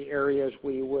 those are the areas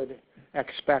we would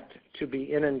expect to be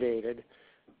inundated.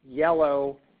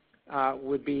 Yellow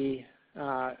would be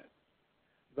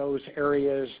those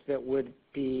areas that would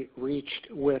be reached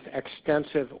with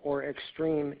extensive or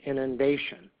extreme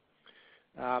inundation.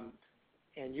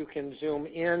 And you can zoom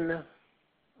in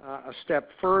a step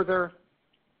further,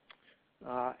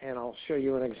 and I'll show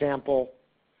you an example.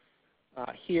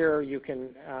 Here you can,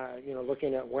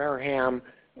 looking at Wareham,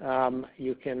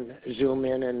 you can zoom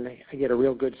in and get a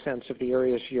real good sense of the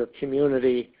areas of your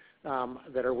community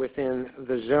that are within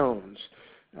the zones.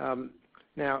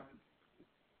 Now,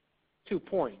 2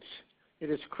 points. It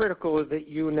is critical that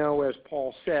you know, as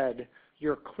Paul said,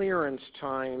 your clearance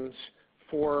times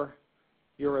for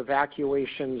your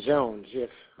evacuation zones. If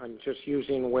I'm just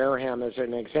using Wareham as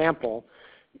an example,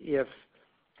 if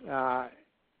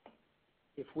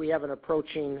we have an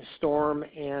approaching storm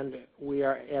and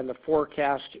the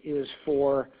forecast is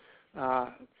for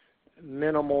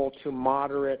minimal to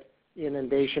moderate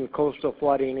inundation, coastal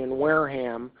flooding in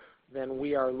Wareham, then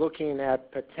we are looking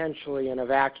at potentially an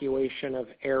evacuation of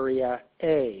Area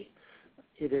A.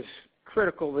 It is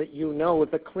critical that you know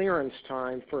the clearance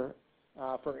time for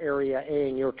Area A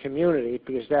in your community,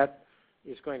 because that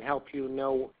is going to help you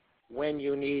know when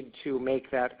you need to make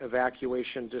that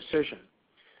evacuation decision.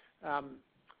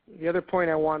 The other point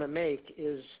I want to make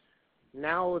is,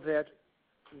 now that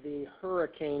the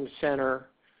Hurricane Center,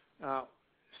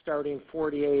 starting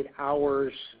 48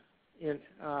 hours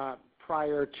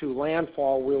prior to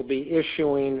landfall, will be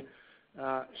issuing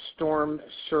storm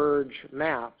surge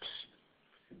maps.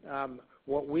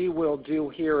 What we will do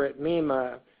here at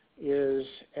MEMA is,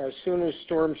 as soon as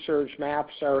storm surge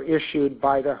maps are issued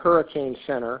by the Hurricane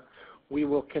Center, we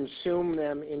will consume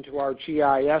them into our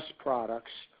GIS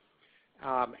products,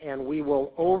 and we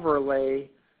will overlay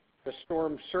the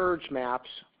storm surge maps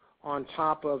on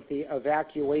top of the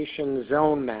evacuation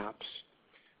zone maps,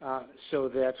 so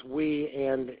that we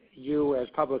and you as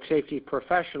public safety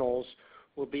professionals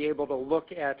will be able to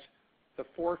look at the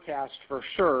forecast for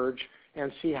surge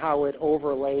and see how it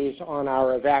overlays on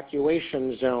our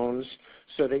evacuation zones,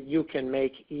 so that you can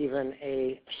make even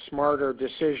a smarter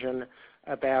decision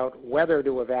about whether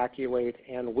to evacuate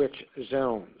and which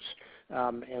zones.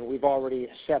 And we've already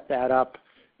set that up,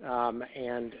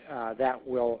 and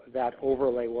that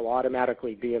overlay will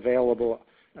automatically be available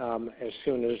as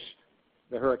soon as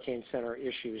the Hurricane Center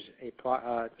issues a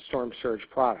storm surge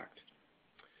product.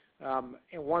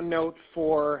 And one note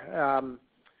for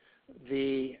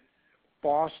the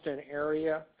Boston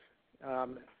area,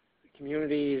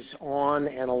 communities on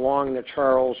and along the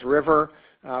Charles River,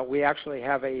 we actually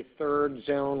have a third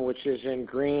zone which is in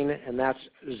green, and that's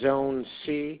Zone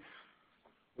C.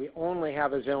 We only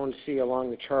have a Zone C along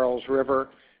the Charles River,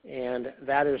 and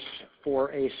that is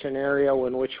for a scenario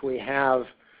in which we have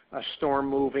a storm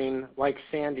moving, like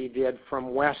Sandy did,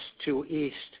 from west to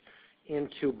east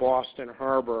into Boston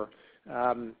Harbor.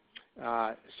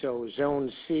 So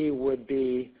Zone C would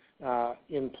be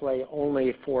in play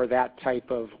only for that type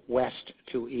of west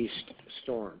to east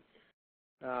storm.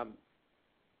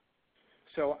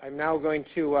 So I'm now going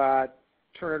to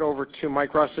turn it over to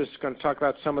Mike Russ, who's going to talk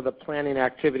about some of the planning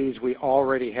activities we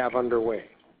already have underway.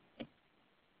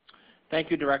 Thank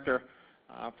you, Director.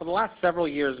 For the last several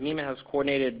years, MEMA has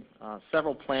coordinated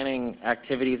several planning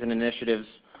activities and initiatives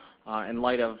in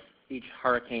light of each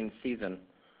hurricane season.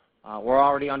 We're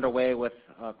already underway with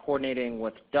coordinating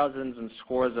with dozens and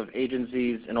scores of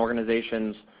agencies and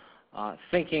organizations,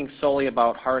 thinking solely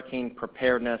about hurricane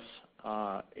preparedness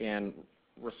and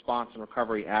response and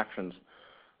recovery actions.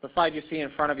 The slide you see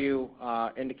in front of you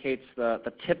indicates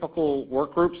the typical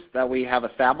work groups that we have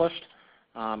established.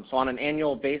 So on an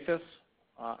annual basis,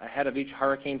 ahead of each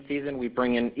hurricane season, we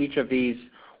bring in each of these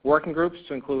working groups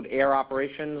to include air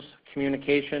operations,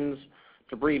 communications,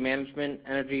 debris management,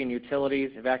 energy and utilities,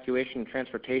 evacuation and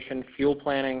transportation, fuel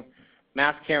planning,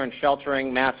 mass care and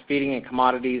sheltering, mass feeding and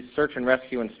commodities, search and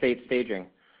rescue, and state staging.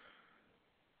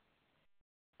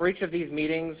 For each of these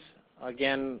meetings,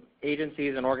 again,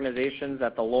 agencies and organizations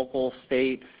at the local,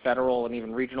 state, federal, and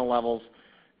even regional levels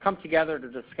come together to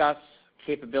discuss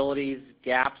capabilities,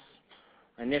 gaps,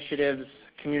 initiatives,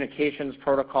 communications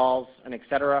protocols, and et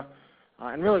cetera,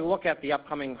 and really look at the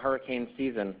upcoming hurricane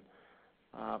season.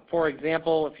 For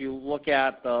example, if you look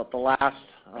at the last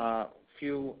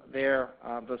few there,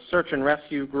 the search and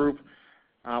rescue group,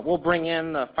 we'll bring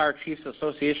in the Fire Chiefs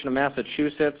Association of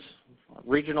Massachusetts,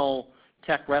 regional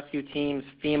tech rescue teams,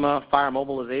 FEMA, fire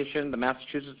mobilization, the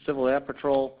Massachusetts Civil Air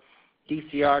Patrol,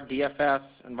 DCR, DFS,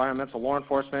 environmental law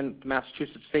enforcement, the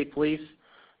Massachusetts State Police,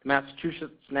 the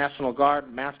Massachusetts National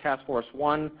Guard, Mass Task Force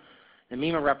 1, and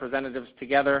MEMA representatives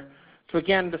together to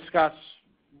again discuss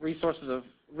resources,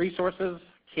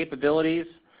 capabilities.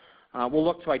 We'll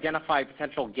look to identify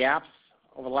potential gaps.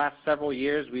 Over the last several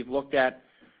years, we've looked at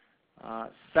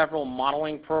several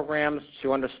modeling programs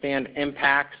to understand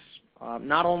impacts,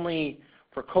 not only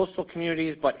for coastal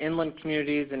communities, but inland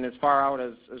communities and as far out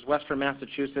as western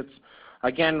Massachusetts,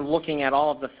 again, looking at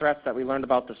all of the threats that we learned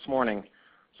about this morning.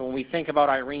 So when we think about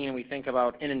Irene, we think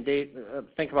about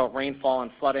rainfall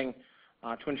and flooding,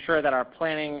 to ensure that our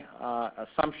planning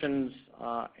assumptions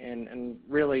and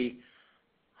really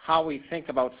how we think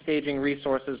about staging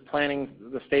resources, planning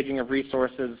the staging of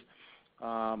resources,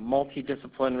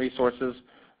 multidiscipline resources,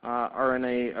 are in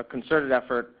a concerted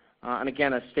effort, and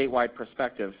again, a statewide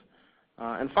perspective.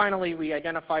 And finally, we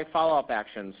identify follow-up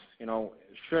actions. You know,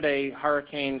 should a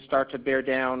hurricane start to bear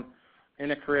down in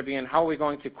the Caribbean, how are we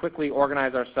going to quickly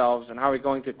organize ourselves, and how are we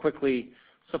going to quickly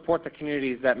support the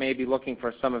communities that may be looking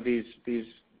for some of these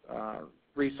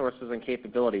resources and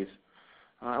capabilities.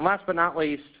 And last but not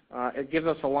least, it gives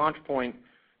us a launch point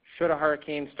should a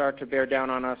hurricane start to bear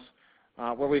down on us,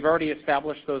 where we've already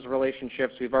established those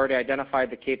relationships, we've already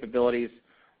identified the capabilities,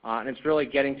 and it's really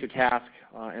getting to task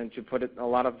and to put a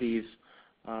lot of these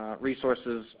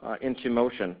resources into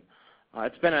motion.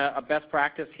 It's been a best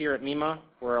practice here at MEMA,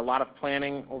 where a lot of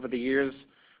planning over the years.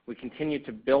 We continue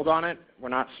to build on it. We're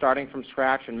not starting from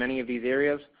scratch in many of these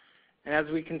areas. And as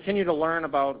we continue to learn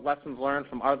about lessons learned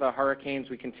from other hurricanes,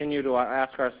 we continue to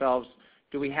ask ourselves,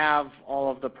 do we have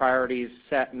all of the priorities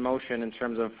set in motion in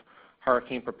terms of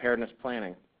hurricane preparedness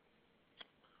planning?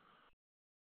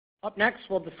 Up next,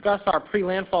 we'll discuss our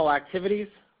pre-landfall activities.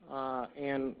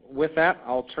 And with that,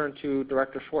 I'll turn to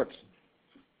Director Schwartz.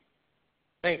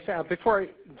 Thanks. Before I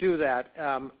do that,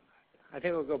 I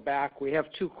think we'll go back. We have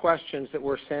two questions that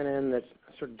were sent in that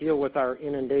sort of deal with our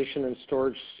inundation and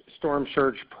storm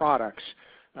surge products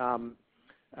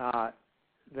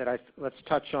let's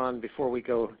touch on before we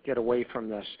get away from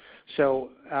this. So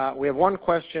we have one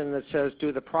question that says,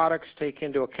 do the products take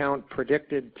into account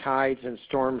predicted tides and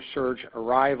storm surge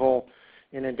arrival?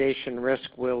 Inundation risk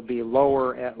will be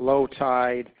lower at low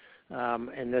tide,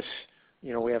 and this,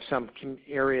 you know, we have some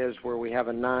areas where we have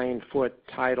a 9-foot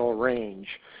tidal range.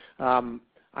 I'm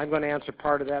going to answer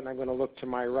part of that, and I'm going to look to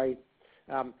my right.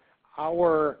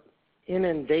 Our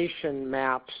inundation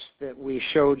maps that we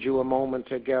showed you a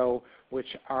moment ago,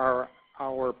 which are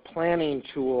our planning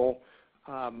tool,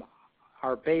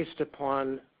 are based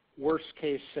upon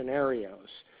worst-case scenarios.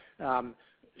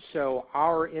 So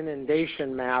our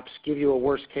inundation maps give you a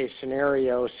worst-case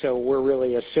scenario, so we're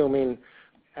really assuming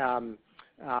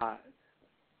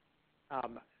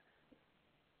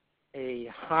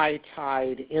a high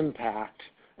tide impact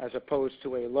as opposed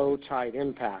to a low tide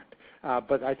impact.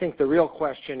 But I think the real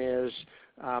question is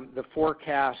the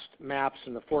forecast maps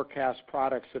and the forecast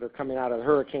products that are coming out of the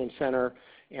Hurricane Center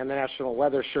and the National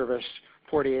Weather Service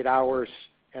 48 hours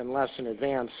and less in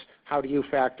advance. How do you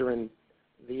factor in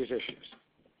these issues?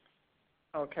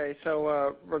 Okay,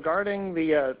 so regarding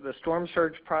the storm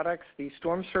surge products, the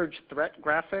storm surge threat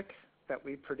graphic that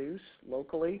we produce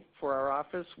locally for our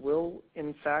office will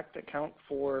in fact account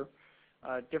for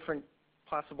different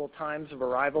possible times of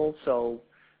arrival. So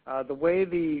the way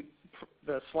the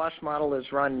SLOSH model is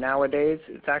run nowadays,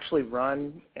 it's actually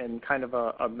run in kind of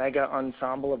a mega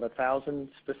ensemble of 1,000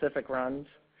 specific runs.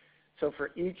 So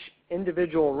for each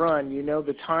individual run, you know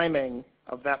the timing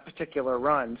of that particular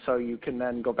run, so you can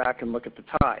then go back and look at the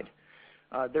tide.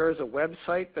 There is a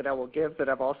website that I will give that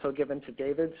I've also given to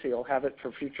David, so you'll have it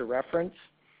for future reference.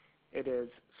 It is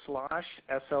slosh,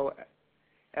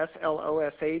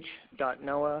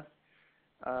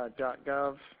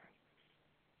 slosh.noaa.gov.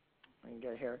 I can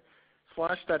get here.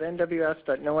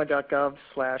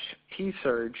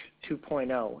 slosh.nws.noaa.gov/psurge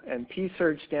 2.0, and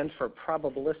psurge stands for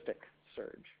probabilistic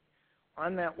surge.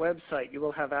 On that website, you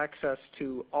will have access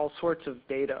to all sorts of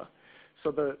data.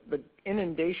 So the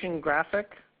inundation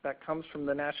graphic that comes from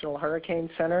the National Hurricane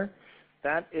Center,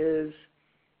 that is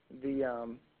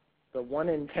the 1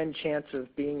 in 10 chance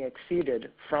of being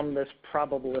exceeded from this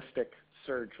probabilistic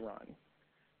surge run.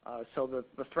 So the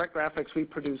threat graphics we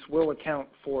produce will account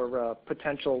for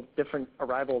potential different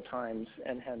arrival times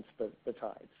and hence the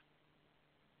tides.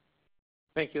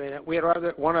 Thank you, Anna. We had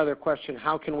one other question.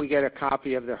 How can we get a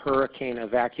copy of the hurricane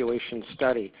evacuation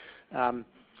study?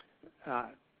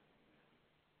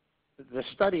 The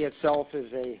study itself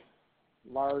is a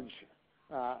large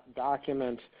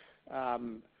document.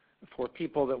 For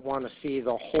people that want to see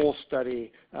the whole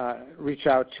study, reach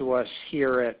out to us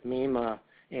here at MEMA,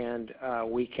 and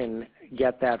we can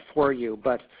get that for you.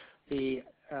 But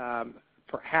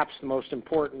perhaps the most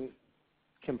important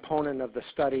component of the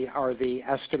study are the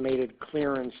estimated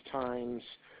clearance times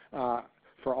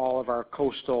for all of our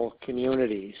coastal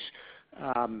communities.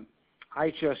 I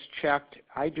just checked.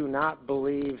 I do not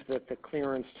believe that the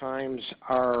clearance times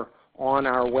are on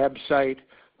our website,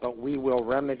 but we will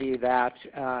remedy that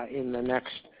in the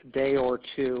next day or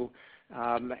two,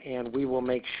 and we will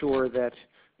make sure that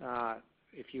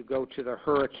if you go to the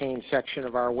hurricane section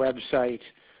of our website,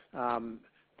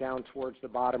 down towards the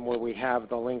bottom where we have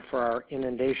the link for our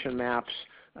inundation maps,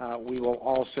 we will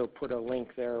also put a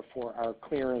link there for our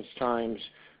clearance times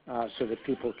so that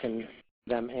people can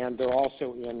them, and they're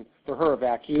also in for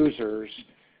HURRAVAC users.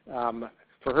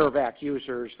 For HURRAVAC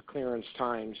users, the clearance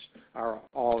times are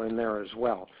all in there as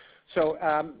well. So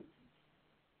our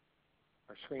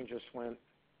screen just went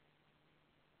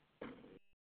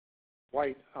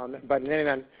white on it. But in any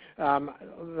event,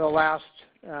 the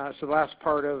last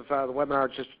part of the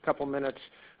webinar, just a couple minutes,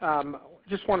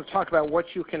 just want to talk about what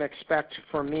you can expect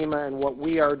from MEMA and what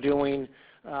we are doing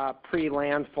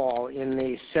pre-landfall in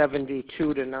the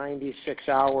 72 to 96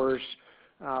 hours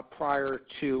prior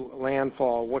to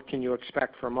landfall. What can you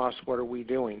expect from us? What are we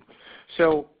doing?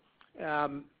 So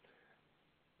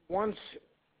once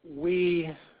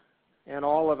we and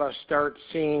all of us start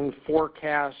seeing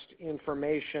forecast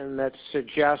information that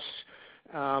suggests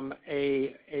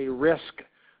a risk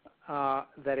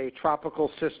that a tropical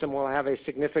system will have a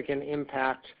significant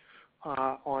impact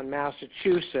on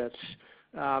Massachusetts,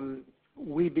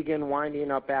 we begin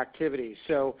winding up activities.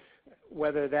 So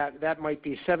whether that might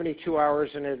be 72 hours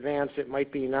in advance, it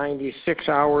might be 96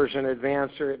 hours in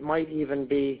advance, or it might even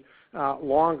be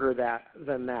longer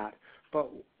than that. But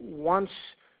once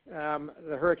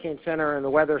the Hurricane Center and the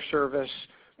Weather Service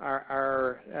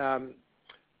are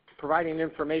providing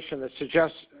information that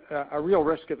suggests a real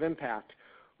risk of impact,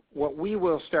 what we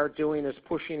will start doing is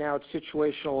pushing out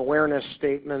situational awareness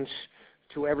statements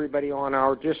to everybody on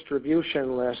our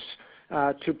distribution list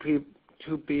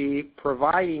to be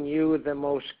providing you the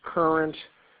most current,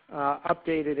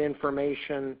 updated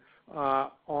information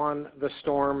on the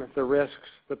storm, the risks,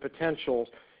 the potentials.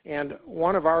 And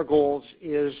one of our goals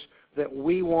is that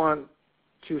we want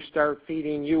to start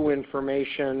feeding you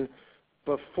information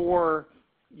before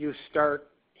you start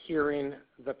hearing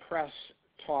the press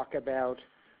talk about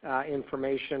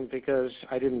information, because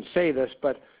I didn't say this,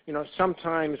 but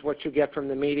sometimes what you get from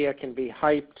the media can be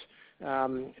hyped.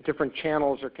 Different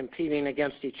channels are competing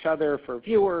against each other for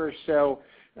viewers, so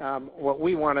what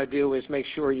we want to do is make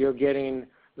sure you're getting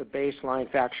the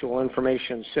baseline factual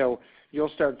information. So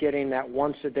you'll start getting that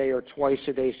once a day or twice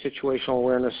a day situational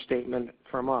awareness statement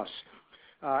from us.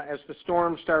 As the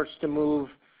storm starts to move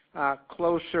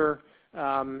closer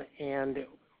and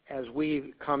as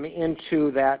we come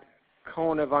into that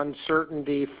cone of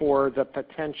uncertainty for the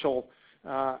potential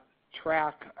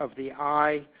track of the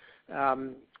eye,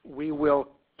 we will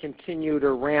continue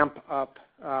to ramp up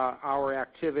our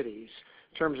activities.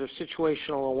 In terms of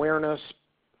situational awareness,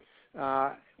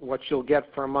 what you'll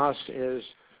get from us is,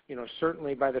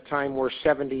 certainly by the time we're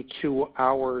 72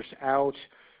 hours out,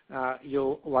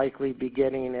 you'll likely be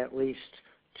getting at least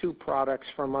 2 products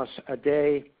from us a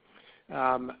day.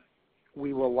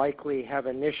 We will likely have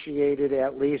initiated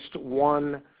at least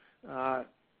one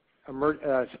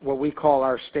what we call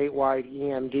our statewide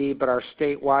EMD, but our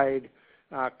statewide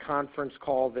conference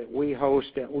call that we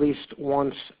host at least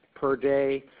once per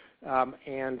day,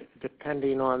 and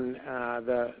depending on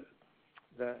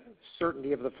the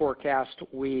certainty of the forecast,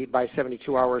 we by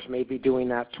 72 hours may be doing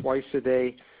that twice a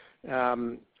day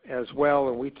as well,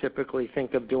 and we typically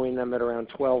think of doing them at around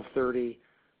 12:30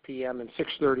 p.m. and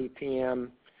 6:30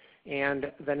 p.m.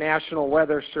 And the National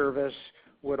Weather Service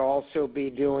would also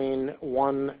be doing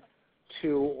 1,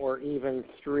 2, or even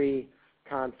 3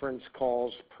 conference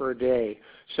calls per day.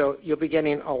 So you'll be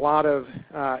getting a lot of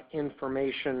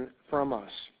information from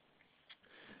us.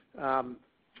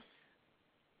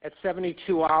 At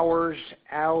 72 hours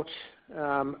out,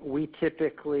 we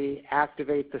typically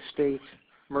activate the State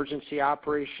Emergency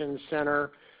Operations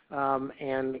Center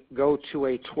and go to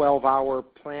a 12-hour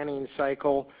planning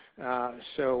cycle.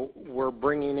 So we're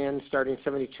bringing in, starting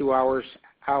 72 hours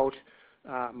out,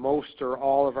 most or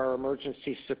all of our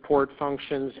emergency support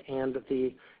functions and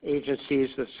the agencies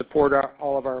that support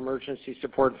all of our emergency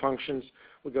support functions.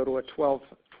 We go to a 12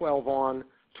 on,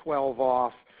 12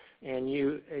 off, and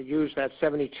you use that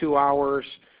 72 hours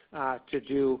to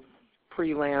do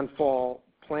pre-landfall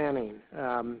planning.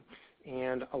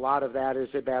 And a lot of that is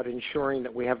about ensuring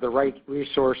that we have the right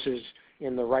resources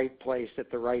in the right place at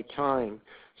the right time.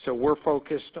 So we're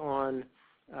focused on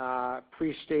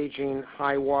pre-staging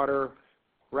high water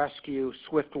rescue,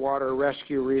 swift water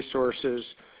rescue resources,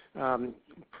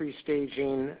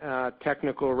 pre-staging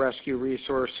technical rescue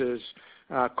resources,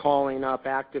 calling up,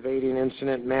 activating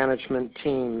incident management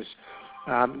teams,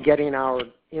 getting our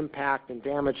impact and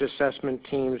damage assessment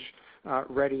teams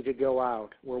ready to go out.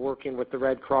 We're working with the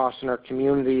Red Cross in our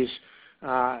communities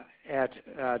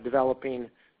at developing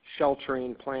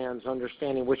sheltering plans,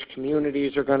 understanding which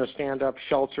communities are going to stand up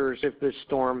shelters if this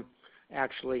storm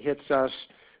actually hits us,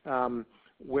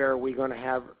 where are we going to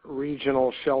have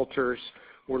regional shelters.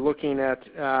 We're looking at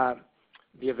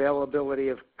the availability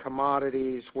of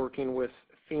commodities, working with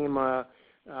FEMA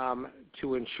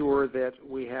to ensure that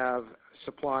we have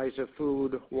supplies of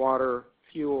food, water,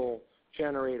 fuel,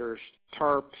 generators,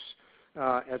 tarps,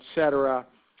 etc.,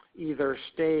 either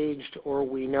staged or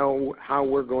we know how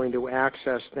we're going to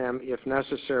access them if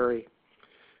necessary.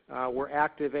 We're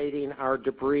activating our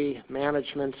debris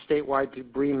management, statewide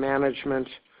debris management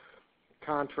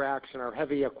contracts and our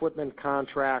heavy equipment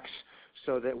contracts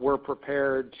so that we're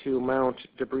prepared to mount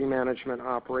debris management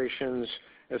operations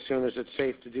as soon as it's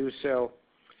safe to do so.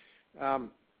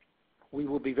 We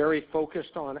will be very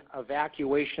focused on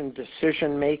evacuation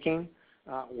decision making,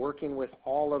 working with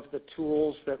all of the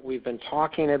tools that we've been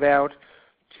talking about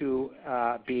to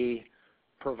be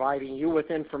providing you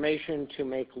with information to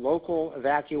make local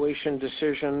evacuation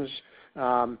decisions,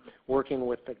 working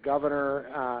with the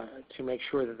governor to make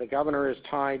sure that the governor is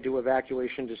tied to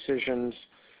evacuation decisions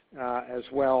as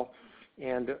well.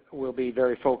 And we'll be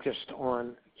very focused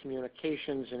on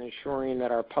communications and ensuring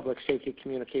that our public safety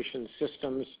communication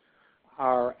systems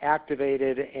are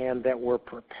activated and that we're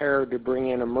prepared to bring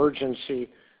in emergency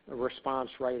response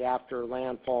right after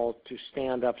landfall to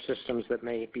stand up systems that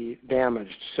may be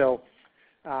damaged. So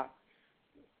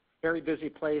very busy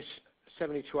place,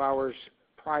 72 hours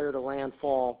prior to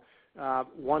landfall.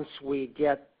 Once we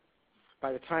get,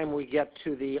 by the time we get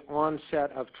to the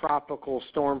onset of tropical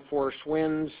storm force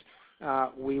winds,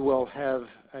 we will have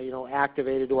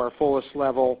activated to our fullest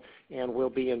level and we'll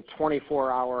be in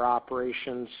 24-hour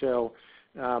operations. So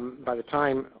by the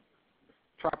time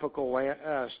tropical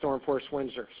storm force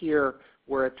winds are here,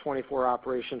 we're at 24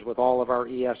 operations with all of our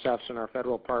ESFs and our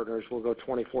federal partners. We'll go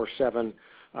 24/7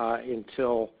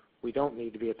 until we don't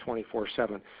need to be at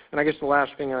 24/7. And I guess the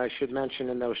last thing I should mention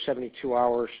in those 72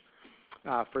 hours,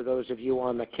 for those of you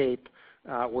on the Cape,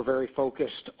 we're very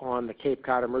focused on the Cape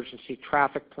Cod Emergency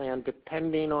Traffic Plan.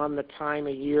 Depending on the time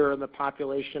of year and the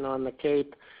population on the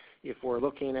Cape, if we're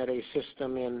looking at a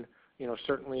system in,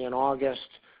 certainly in August,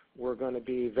 we're going to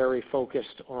be very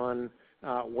focused on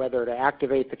whether to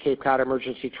activate the Cape Cod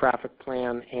Emergency Traffic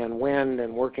Plan and when,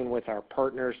 and working with our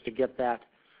partners to get that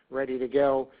ready to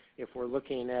go. If we're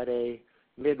looking at a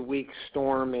midweek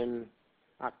storm in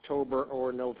October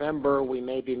or November, we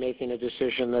may be making a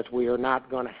decision that we are not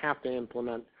going to have to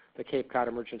implement the Cape Cod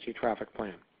Emergency Traffic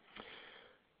Plan.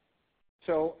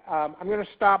 So I'm going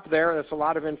to stop there. That's a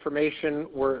lot of information.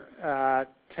 We're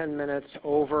 10 minutes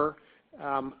over.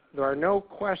 There are no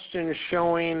questions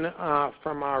showing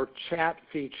from our chat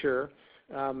feature,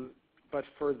 but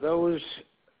for those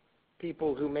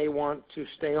people who may want to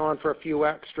stay on for a few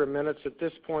extra minutes at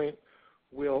this point,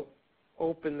 we'll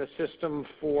open the system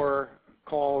for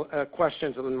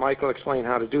questions, and then Mike will explain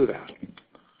how to do that.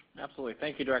 Absolutely.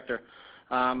 Thank you, Director.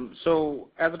 So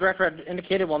as the Director had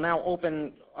indicated, we'll now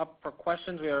open up for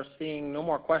questions. We are seeing no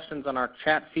more questions on our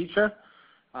chat feature.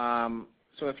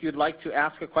 So if you'd like to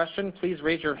ask a question, please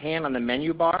raise your hand on the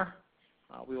menu bar.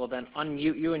 We will then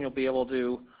unmute you, and you'll be able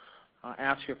to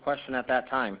ask your question at that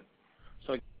time.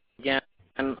 So again,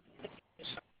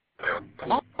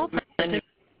 all participants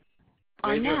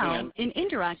are now in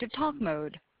interactive talk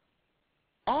mode.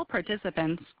 All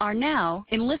participants are now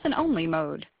in listen-only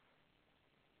mode.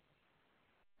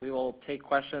 We will take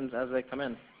questions as they come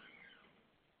in.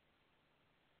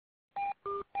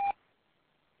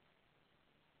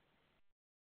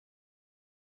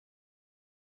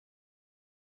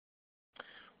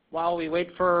 While we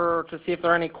wait to see if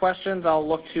there are any questions, I'll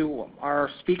look to our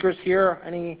speakers here.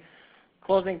 Any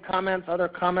closing comments, other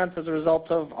comments as a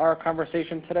result of our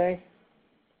conversation today?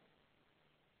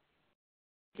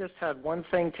 Just had one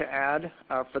thing to add.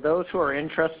 For those who are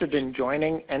interested in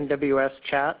joining NWS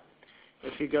Chat,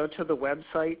 if you go to the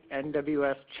website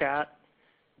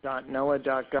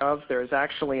nwschat.noaa.gov, there's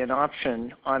actually an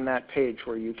option on that page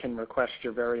where you can request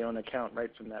your very own account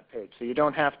right from that page. So you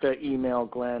don't have to email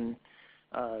Glenn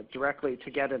directly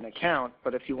to get an account,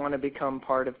 but if you want to become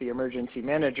part of the emergency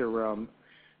manager room,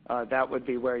 that would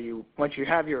be where once you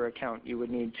have your account, you would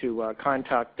need to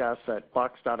contact us at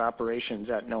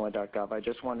box.operations@noaa.gov. I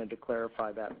just wanted to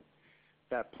clarify that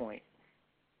point.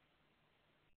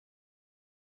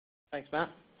 Thanks, Matt.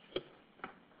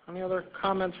 Any other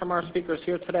comments from our speakers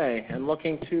here today? And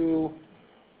looking to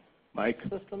Mike?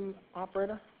 System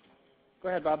operator? Go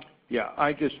ahead, Bob. Yeah,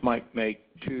 I just might make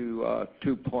two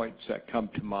points that come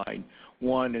to mind.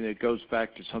 One, and it goes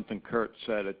back to something Kurt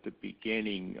said at the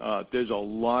beginning, there's a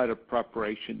lot of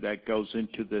preparation that goes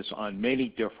into this on many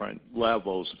different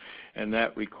levels, and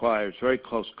that requires very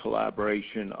close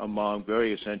collaboration among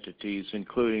various entities,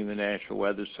 including the National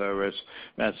Weather Service,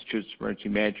 Massachusetts Emergency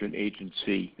Management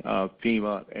Agency,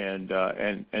 FEMA,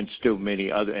 and still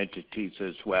many other entities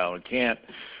as well. And can't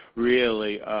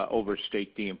really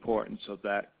overstate the importance of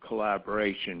that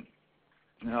collaboration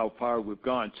and how far we've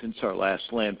gone since our last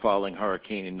landfalling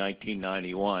hurricane in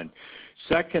 1991.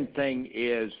 Second thing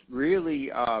is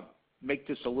really make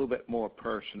this a little bit more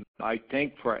personal. I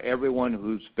think for everyone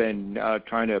who's been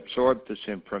trying to absorb this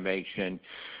information,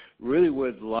 really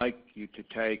would like you to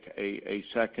take a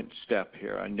second step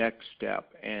here, a next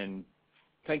step, and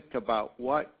think about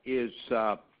what is,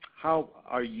 how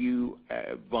are you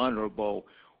vulnerable?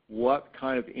 What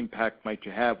kind of impact might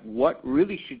you have? What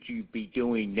really should you be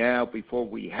doing now before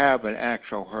we have an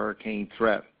actual hurricane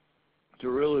threat to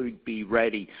really be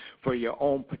ready for your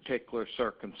own particular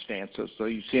circumstances? So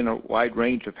you've seen a wide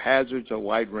range of hazards, a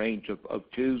wide range of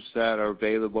tools that are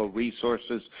available,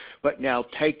 resources, but now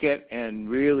take it and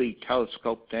really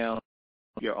telescope down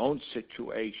your own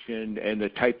situation and the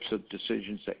types of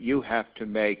decisions that you have to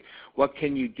make. What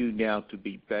can you do now to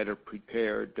be better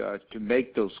prepared to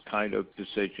make those kind of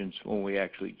decisions when we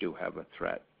actually do have a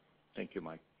threat? Thank you,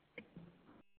 Mike.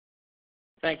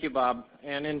 Thank you, Bob.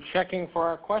 And in checking for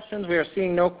our questions, we are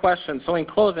seeing no questions. So in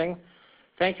closing,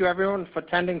 thank you everyone for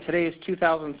attending today's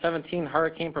 2017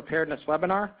 Hurricane Preparedness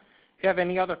Webinar. If you have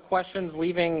any other questions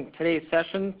leaving today's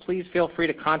session, please feel free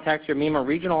to contact your MEMA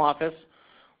regional office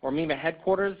or MEMA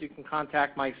headquarters. You can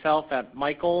contact myself at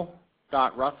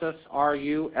michael.russas,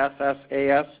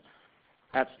 R-U-S-S-A-S,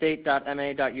 at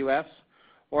state.ma.us,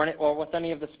 or with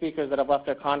any of the speakers that have left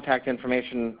their contact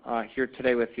information here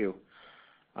today with you.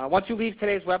 Once you leave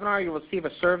today's webinar, you'll receive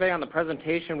a survey on the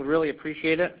presentation. We'd really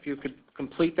appreciate it if you could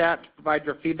complete that to provide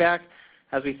your feedback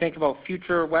as we think about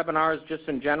future webinars just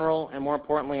in general and more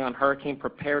importantly on hurricane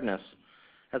preparedness.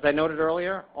 As I noted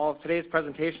earlier, all of today's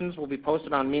presentations will be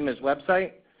posted on MEMA's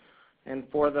website. And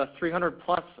for the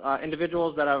 300-plus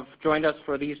individuals that have joined us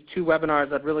for these two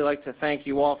webinars, I'd really like to thank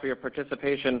you all for your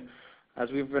participation, as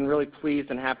we've been really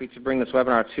pleased and happy to bring this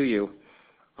webinar to you.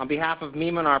 On behalf of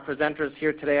MEMA and our presenters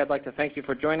here today, I'd like to thank you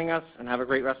for joining us and have a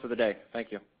great rest of the day.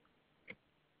 Thank you.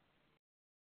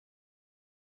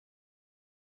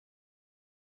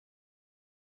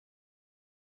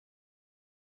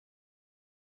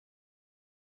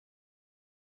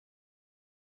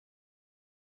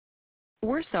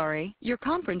 We're sorry. Your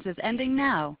conference is ending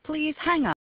now. Please hang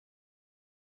up.